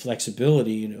lose that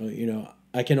flexibility.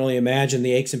 I can only imagine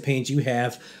the aches and pains you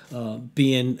have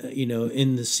being,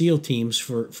 in the SEAL teams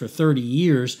for 30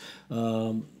 years.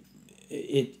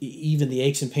 Even the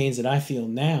aches and pains that I feel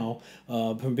now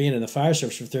from being in the fire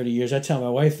service for 30 years, I tell my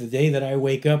wife, the day that I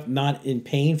wake up not in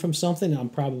pain from something, I'm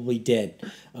probably dead.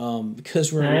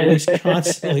 because we're always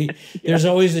constantly, there's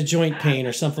always a joint pain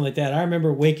or something like that. I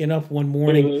remember waking up one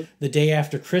morning the day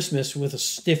after Christmas with a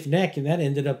stiff neck, and that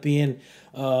ended up being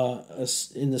in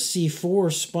the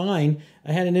C4 spine.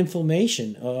 I had an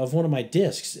inflammation of one of my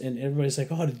discs, and everybody's like,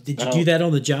 "Oh, did you do that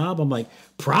on the job?" I'm like,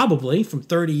 "Probably, from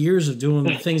 30 years of doing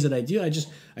the things that I do.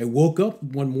 I woke up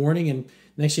one morning, and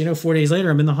next thing you know, 4 days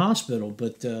later, I'm in the hospital."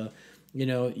 But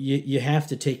you have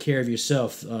to take care of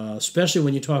yourself, especially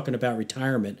when you're talking about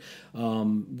retirement,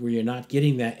 where you're not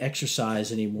getting that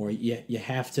exercise anymore. You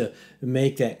have to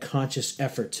make that conscious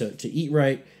effort to eat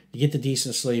right, to get the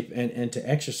decent sleep, and to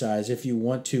exercise if you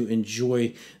want to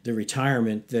enjoy the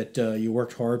retirement that you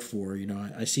worked hard for.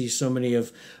 I see so many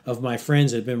of my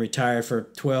friends that have been retired for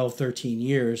 12, 13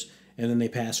 years, and then they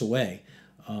pass away.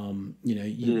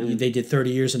 They did 30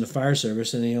 years in the fire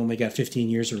service and they only got 15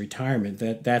 years of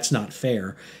retirement. That's not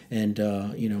fair. And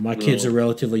my kids are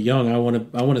relatively young. I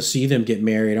want to see them get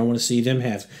married. I want to see them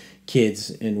have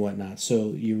kids and whatnot. So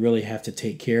you really have to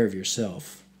take care of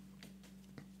yourself.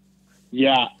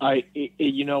 Yeah,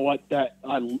 you know what, that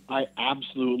I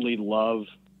absolutely love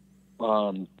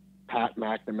Pat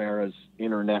McNamara's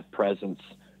internet presence,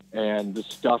 and the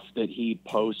stuff that he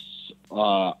posts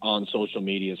on social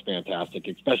media is fantastic,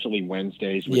 especially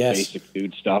Wednesdays with basic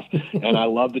dude stuff. And I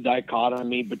love the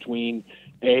dichotomy between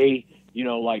he's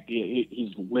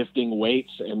lifting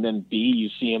weights, and then B, you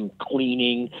see him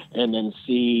cleaning, and then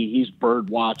C, he's bird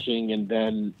watching, and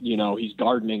then he's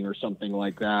gardening or something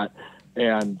like that.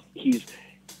 And he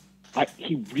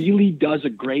really does a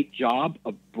great job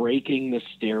of breaking the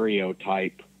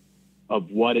stereotype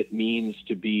of what it means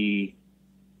to be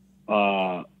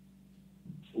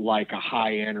like a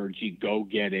high energy,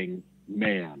 go-getting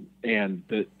man. And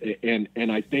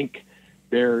I think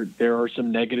there are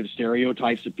some negative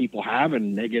stereotypes that people have,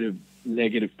 and negative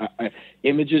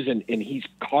images, and he's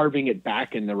carving it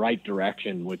back in the right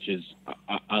direction, which is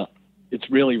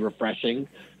it's really refreshing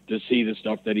to see the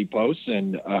stuff that he posts,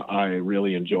 and I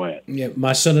really enjoy it. Yeah,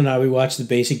 my son and I, we watched the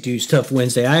Basic Dude Stuff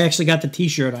Wednesday. I actually got the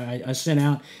T-shirt. I sent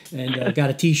out and got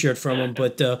a T-shirt from him.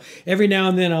 But every now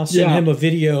and then I'll send him a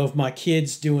video of my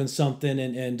kids doing something.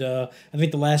 And I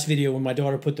think the last video when my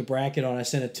daughter put the bracket on, I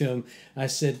sent it to him. I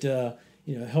said,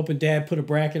 helping Dad put a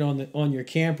bracket on your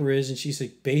camper is, and she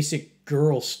said, basic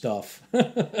girl stuff,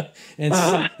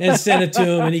 and sent it to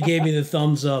him, and he gave me the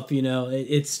thumbs up.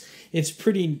 It's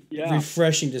pretty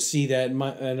refreshing to see that,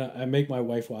 and I make my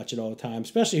wife watch it all the time,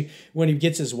 especially when he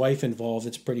gets his wife involved.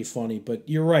 It's pretty funny. But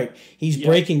you're right; he's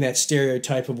breaking that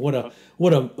stereotype of what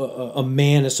a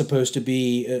man is supposed to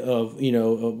be.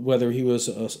 Whether he was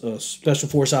a special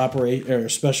force operator or a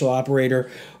special operator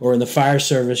or in the fire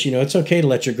service. It's okay to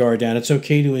let your guard down. It's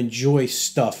okay to enjoy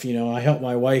stuff. I help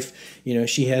my wife.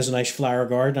 She has a nice flower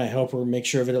garden. I help her make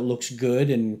sure that it looks good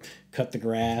and cut the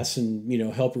grass and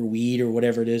help her weed or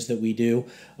whatever it is that we do.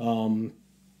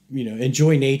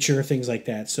 Enjoy nature, things like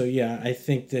that. So I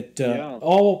think that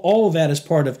all of that is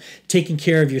part of taking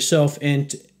care of yourself,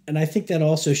 and I think that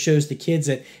also shows the kids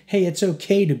that, hey, it's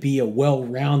okay to be a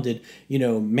well-rounded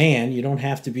man. You don't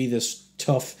have to be this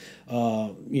tough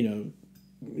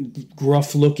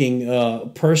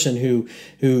gruff-looking person who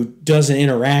doesn't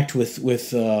interact with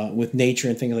nature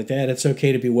and things like that. It's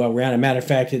okay to be well-rounded. Matter of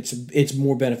fact, it's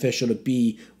more beneficial to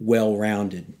be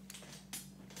well-rounded.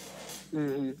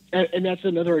 Mm-hmm. And that's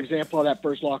another example of that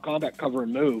first law of combat, cover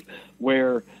and move,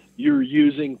 where you're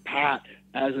using Pat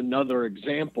as another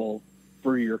example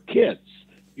for your kids.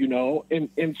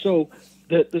 And so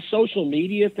the social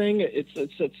media thing,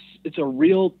 it's a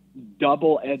real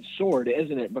double-edged sword,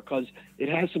 isn't it? Because it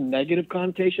has some negative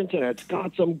connotations and it's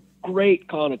got some great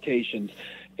connotations.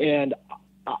 And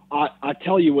I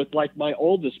tell you, with like my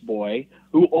oldest boy,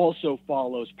 who also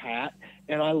follows Pat,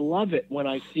 and I love it when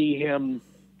I see him,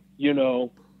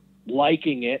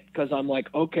 liking it, because I'm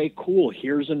like, okay, cool.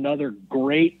 Here's another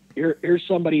here's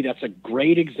somebody that's a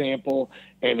great example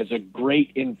and is a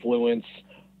great influence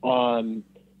on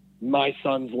my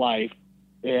son's life.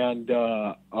 And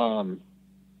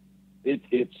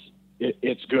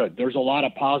it's good. There's a lot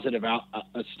of positive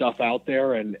stuff out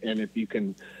there, and if you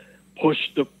can push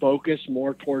the focus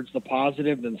more towards the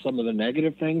positive than some of the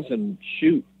negative things, and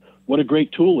shoot, what a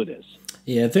great tool it is.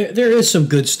 Yeah, there is some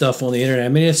good stuff on the internet. I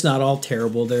mean, it's not all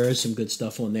terrible. There is some good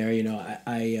stuff on there.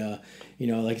 I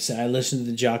like I said, I listen to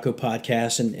the Jocko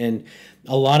podcast, and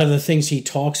a lot of the things he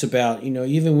talks about,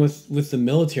 even with the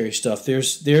military stuff,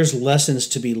 there's lessons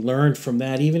to be learned from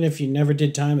that. Even if you never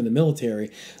did time in the military,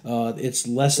 it's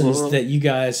lessons Mhm. that you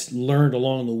guys learned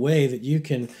along the way that you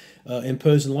can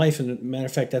impose in life. And matter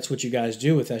of fact, that's what you guys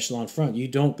do with Echelon Front. You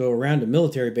don't go around to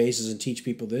military bases and teach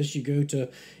people this. You go to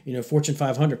Fortune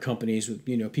 500 companies with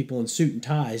people in suit and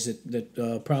ties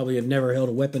that probably have never held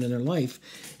a weapon in their life,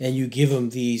 and you give them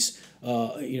these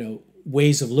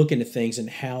ways of looking at things and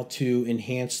how to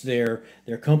enhance their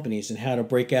companies and how to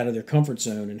break out of their comfort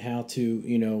zone and how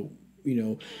to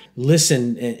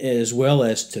listen as well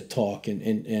as to talk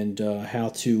and how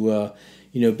to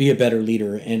be a better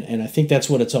leader, and I think that's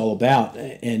what it's all about.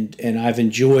 And I've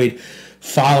enjoyed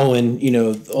following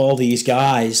all these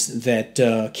guys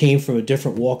that came from a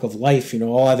different walk of life.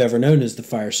 All I've ever known is the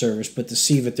fire service, but to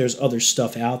see that there's other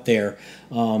stuff out there,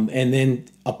 and then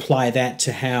apply that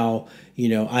to how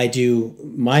I do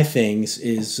my things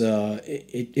is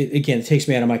again, it takes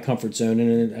me out of my comfort zone,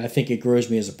 and I think it grows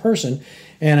me as a person,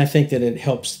 and I think that it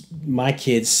helps my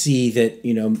kids see that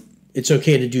it's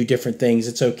okay to do different things.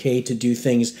 It's okay to do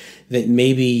things that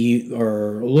maybe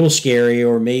are a little scary,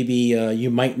 or maybe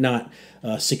you might not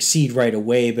succeed right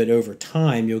away, but over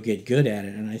time you'll get good at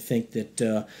it. And I think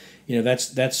that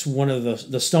that's one of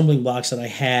the stumbling blocks that I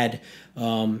had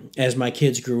as my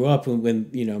kids grew up. When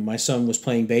my son was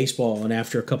playing baseball, and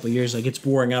after a couple of years, like, it's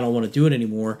boring, I don't want to do it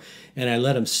anymore, and I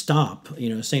let him stop.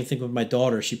 Same thing with my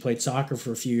daughter. She played soccer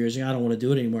for a few years, and I don't want to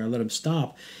do it anymore. I let him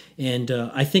stop. And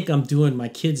I think I'm doing my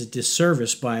kids a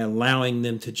disservice by allowing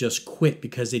them to just quit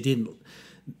because they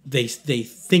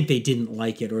think they didn't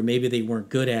like it, or maybe they weren't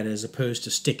good at it, as opposed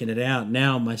to sticking it out.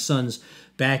 Now my son's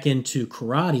back into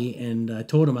karate, and I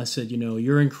told him, I said,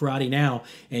 you're in karate now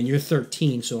and you're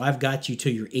 13, so I've got you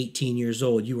till you're 18 years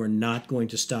old. You are not going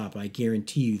to stop. I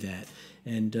guarantee you that.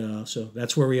 And so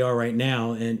that's where we are right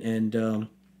now, and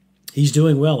he's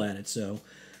doing well at it. So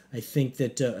I think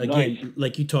that again, Nice.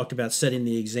 like you talked about, setting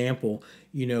the example.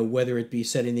 Whether it be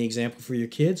setting the example for your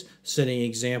kids, setting an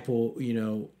example,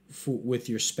 with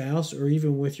your spouse, or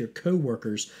even with your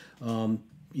coworkers.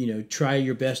 Try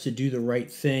your best to do the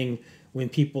right thing when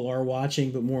people are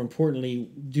watching, but more importantly,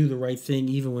 do the right thing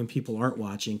even when people aren't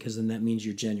watching, because then that means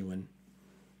you're genuine.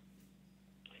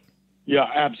 Yeah,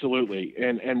 absolutely.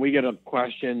 And we get a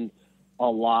question a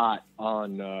lot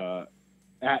on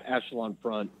at Echelon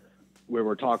Front, where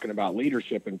we're talking about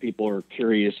leadership, and people are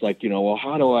curious, like, well,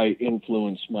 how do I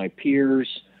influence my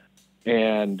peers?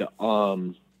 And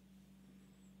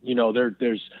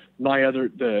there's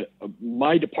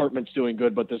my department's doing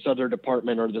good, but this other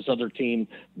department or this other team,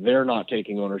 they're not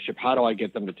taking ownership. How do I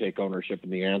get them to take ownership?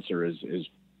 And the answer is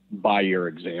by your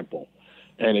example.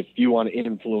 And if you want to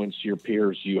influence your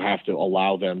peers, you have to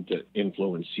allow them to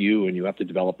influence you, and you have to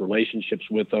develop relationships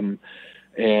with them.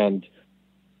 And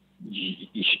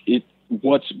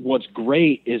what's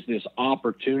great is this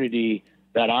opportunity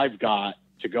that I've got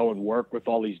to go and work with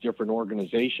all these different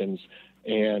organizations,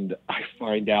 and I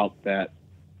find out that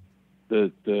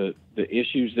the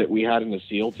issues that we had in the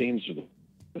SEAL teams are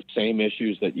the same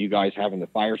issues that you guys have in the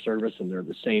fire service, and they're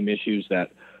the same issues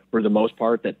that, for the most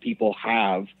part, that people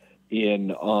have in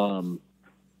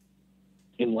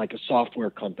like a software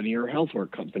company or a healthcare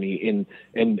company.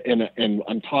 And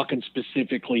I'm talking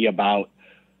specifically about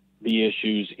the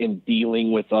issues in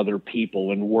dealing with other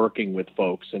people and working with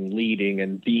folks and leading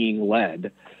and being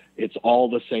led. It's all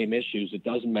the same issues. It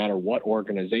doesn't matter what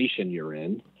organization you're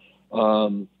in.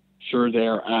 Sure,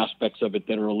 there are aspects of it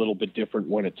that are a little bit different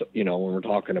when it's, when we're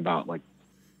talking about like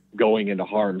going into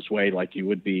harm's way, like you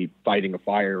would be fighting a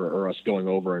fire, or us going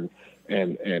over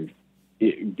and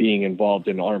being involved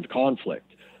in armed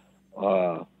conflict.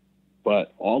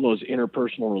 But all those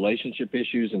interpersonal relationship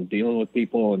issues and dealing with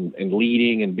people and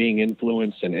leading and being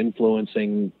influenced and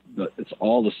influencing, it's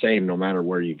all the same no matter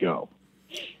where you go.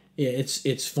 Yeah,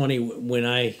 it's funny when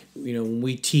when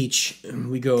we teach,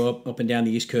 we go up and down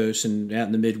the East Coast and out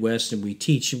in the Midwest, and we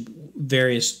teach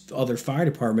various other fire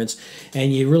departments,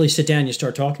 and you really sit down and you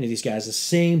start talking to these guys. The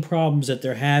same problems that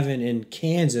they're having in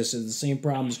Kansas is the same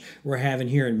problems we're having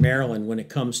here in Maryland when it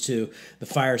comes to the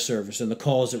fire service and the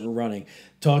calls that we're running.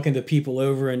 Talking to people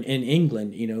over in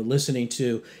England, listening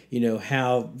to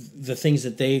how the things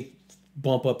that they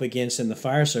bump up against in the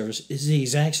fire service is the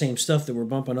exact same stuff that we're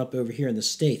bumping up over here in the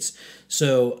States.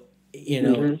 So you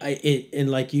know, and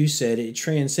like you said, it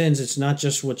transcends. It's not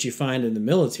just what you find in the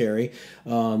military.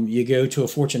 You go to a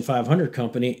Fortune 500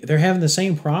 company, they're having the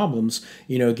same problems,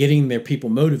 you know, getting their people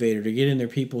motivated or getting their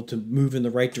people to move in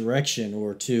the right direction,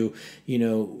 or to, you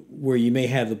know, where you may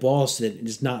have the boss that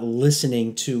is not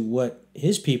listening to what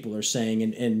his people are saying.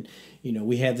 And you know,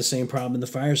 we have the same problem in the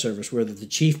fire service, where the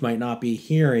chief might not be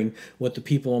hearing what the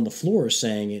people on the floor are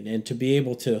saying. And to be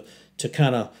able to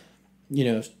kind of, you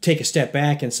know, take a step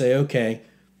back and say, okay,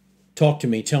 talk to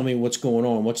me, tell me what's going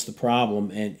on, what's the problem,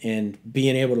 and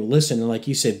being able to listen. And like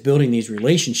you said, building these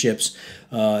relationships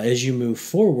as you move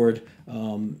forward,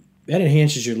 that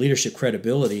enhances your leadership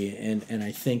credibility. And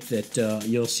I think that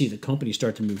you'll see the company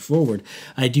start to move forward.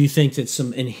 I do think that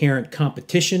some inherent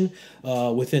competition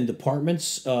within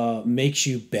departments makes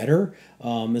you better,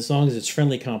 as long as it's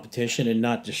friendly competition and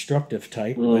not destructive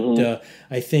type. But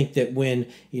I think that when,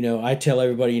 you know, I tell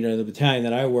everybody, you know, the battalion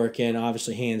that I work in,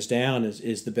 obviously hands down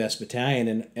is the best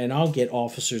battalion. And I'll get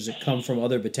officers that come from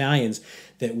other battalions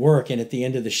that work. And at the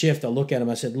end of the shift, I'll look at them.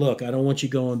 I said, look, I don't want you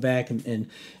going back and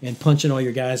punching all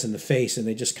your guys in the face. And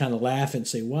they just kind of laugh and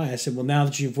say, why? I said, well, now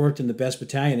that you've worked in the best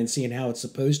battalion and seeing how it's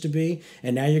supposed to be,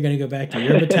 and now you're going to go back to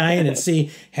your battalion and see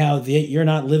how you're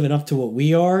not living up to what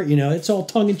we are. You know, it's all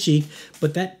tongue in cheek,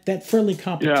 but that friendly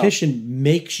competition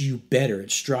makes you better.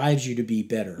 It strives you to be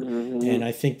better. And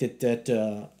I think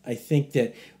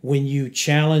that when you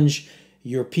challenge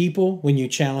your people, when you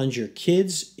challenge your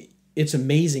kids, it's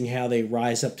amazing how they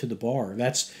rise up to the bar.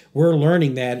 We're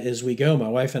learning that as we go. My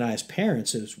wife and I, as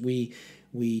parents, as we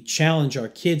challenge our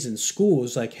kids in school,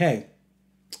 is like, hey,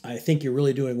 I think you're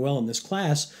really doing well in this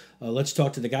class. Let's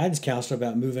talk to the guidance counselor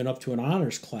about moving up to an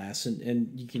honors class.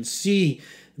 And you can see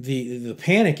the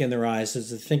panic in their eyes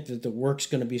as they think that the work's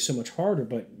going to be so much harder.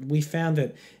 But we found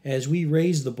that as we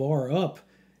raise the bar up,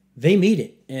 they meet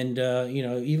it. And, you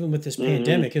know, even with this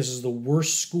pandemic, this is the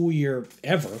worst school year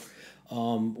ever,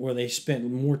 where they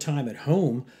spent more time at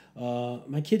home.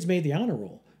 My kids made the honor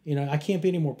roll. You know, I can't be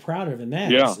any more prouder than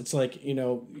that. Yeah. It's like, you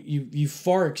know, you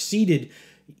far exceeded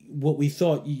what we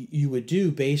thought you would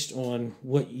do based on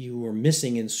what you were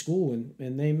missing in school,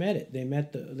 and they met it. They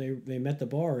met the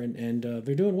bar, and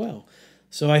they're doing well.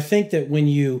 So I think that when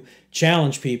you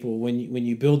challenge people, when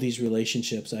you build these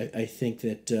relationships, I think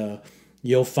that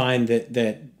you'll find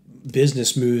that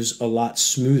business moves a lot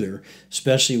smoother,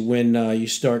 especially when you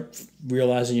start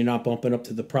realizing you're not bumping up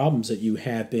to the problems that you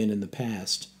have been in the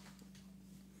past.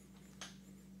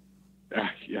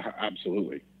 Yeah,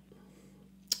 absolutely.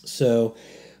 So,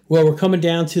 well, we're coming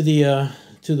down to the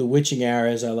witching hour,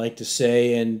 as I like to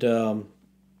say, and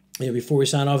before we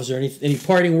sign off, is there any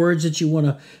parting words that you want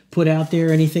to put out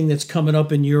there? Anything that's coming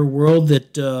up in your world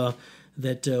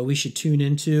that we should tune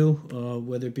into,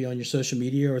 whether it be on your social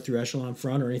media or through Echelon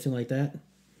Front or anything like that?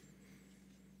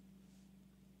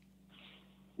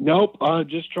 Nope.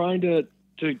 Just trying to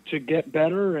get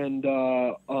better and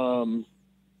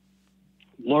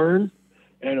learn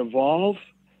and evolve.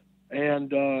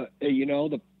 And you know,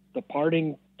 the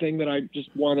parting thing that I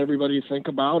just want everybody to think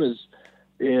about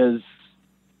is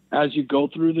as you go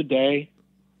through the day,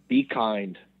 be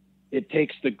kind. It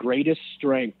takes the greatest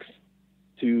strength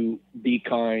to be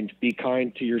kind. Be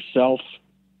kind to yourself.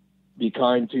 Be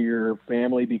kind to your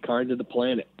family. Be kind to the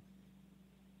planet.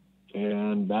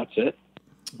 And that's it.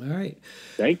 All right.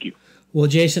 Thank you. Well,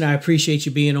 Jason, I appreciate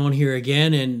you being on here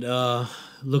again, and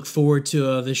look forward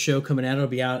to this show coming out. It'll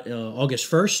be out August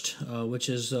 1st, which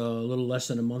is a little less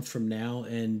than a month from now.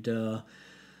 And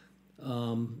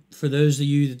for those of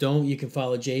you that don't, you can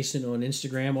follow Jason on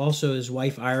Instagram. Also, his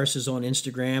wife Iris is on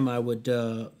Instagram. I would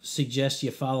suggest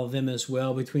you follow them as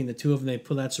well. Between the two of them, they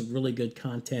put out some really good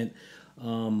content.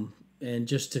 And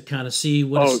just to kind of see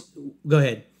what go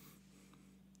ahead.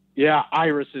 Yeah,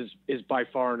 Iris is by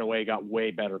far and away got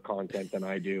way better content than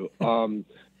I do. And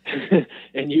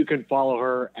you can follow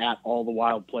her at All the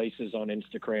Wild Places on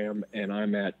Instagram, and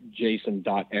I'm at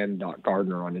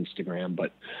jason.n.gardner on Instagram.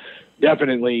 But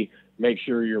definitely make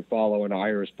sure you're following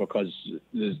Iris, because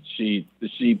she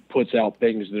puts out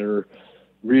things that are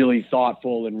really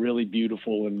thoughtful and really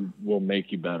beautiful and will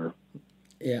make you better.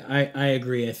 Yeah, I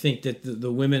agree. I think that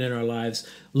the women in our lives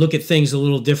look at things a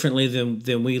little differently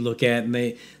than we look at, and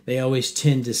they always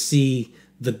tend to see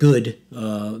the good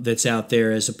that's out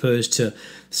there as opposed to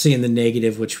seeing the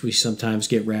negative, which we sometimes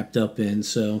get wrapped up in.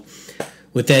 So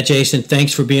with that, Jason,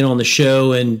 thanks for being on the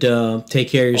show, and take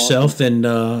care of yourself, and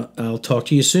I'll talk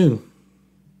to you soon.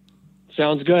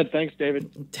 Sounds good. Thanks, David.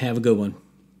 Have a good one.